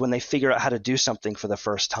eyes when they figure out how to do something for the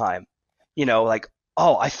first time. You know, like,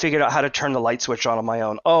 oh, I figured out how to turn the light switch on my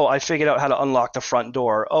own. Oh, I figured out how to unlock the front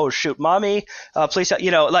door. Oh, shoot, mommy, please,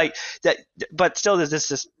 you know, like that. But still, there's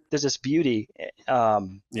this beauty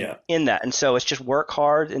in that. And so it's just work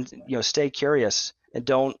hard and, you know, stay curious and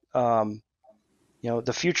don't, you know,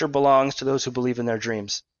 the future belongs to those who believe in their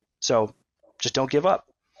dreams. So just don't give up.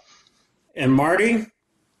 And Marty,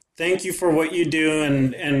 thank you for what you do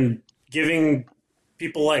and giving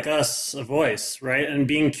people like us a voice, right? And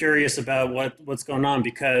being curious about what's going on,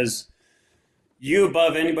 because you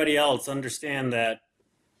above anybody else understand that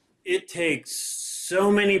it takes so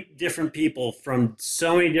many different people from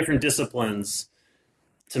so many different disciplines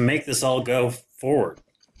to make this all go forward.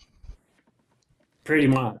 Pretty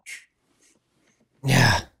much.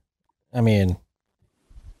 Yeah. I mean,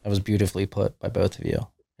 that was beautifully put by both of you.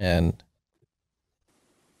 And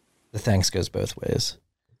the thanks goes both ways.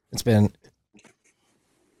 It's been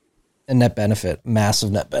a net benefit,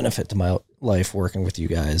 massive net benefit to my life working with you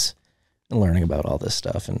guys and learning about all this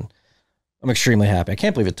stuff. And I'm extremely happy. I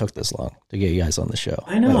can't believe it took this long to get you guys on the show.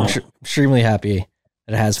 I know. I'm extremely happy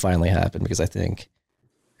that it has finally happened, because I think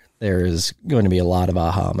there is going to be a lot of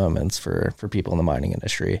aha moments for people in the mining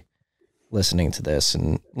industry listening to this.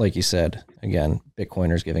 And like you said, again,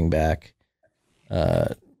 Bitcoiners giving back,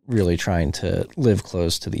 really trying to live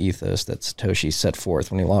close to the ethos that Satoshi set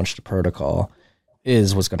forth when he launched the protocol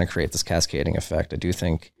is what's going to create this cascading effect. I do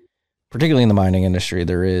think, particularly in the mining industry,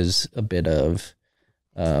 there is a bit of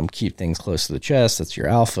keep things close to the chest. That's your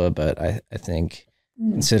alpha. But I think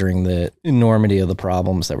considering the enormity of the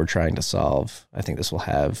problems that we're trying to solve, I think this will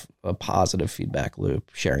have a positive feedback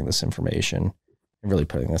loop, sharing this information and really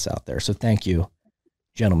putting this out there. So thank you,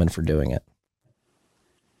 gentlemen, for doing it.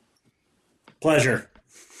 Pleasure.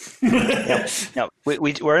 Yep.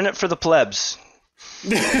 We're in it for the plebs.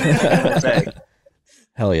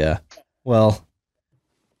 Hell yeah. Well,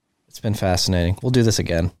 it's been fascinating. We'll do this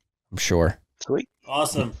again, I'm sure. Sweet.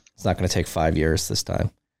 Awesome. It's not going to take 5 years this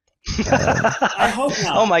time. I hope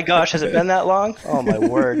not. Oh my gosh, has it been that long? Oh my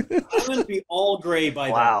word. I'm going to be all gray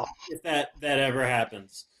by then, if that ever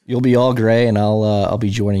happens. You'll be all gray, and I'll be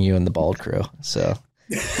joining you in the bald crew. So.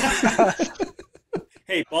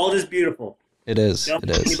 Hey, bald is beautiful. It is. Don't it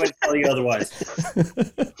let is. anybody tell you otherwise.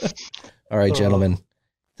 All right, gentlemen.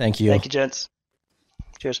 Thank you. Thank you, gents.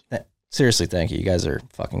 Cheers. Seriously, thank you. You guys are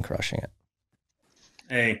fucking crushing it.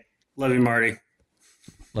 Hey, love you, Marty.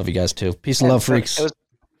 Love you guys too. Peace and love, freaks. It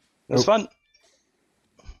was fun.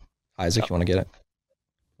 Isaac, you want to get it?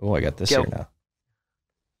 Oh, I got this here now.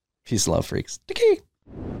 Peace and love, freaks. Tiki.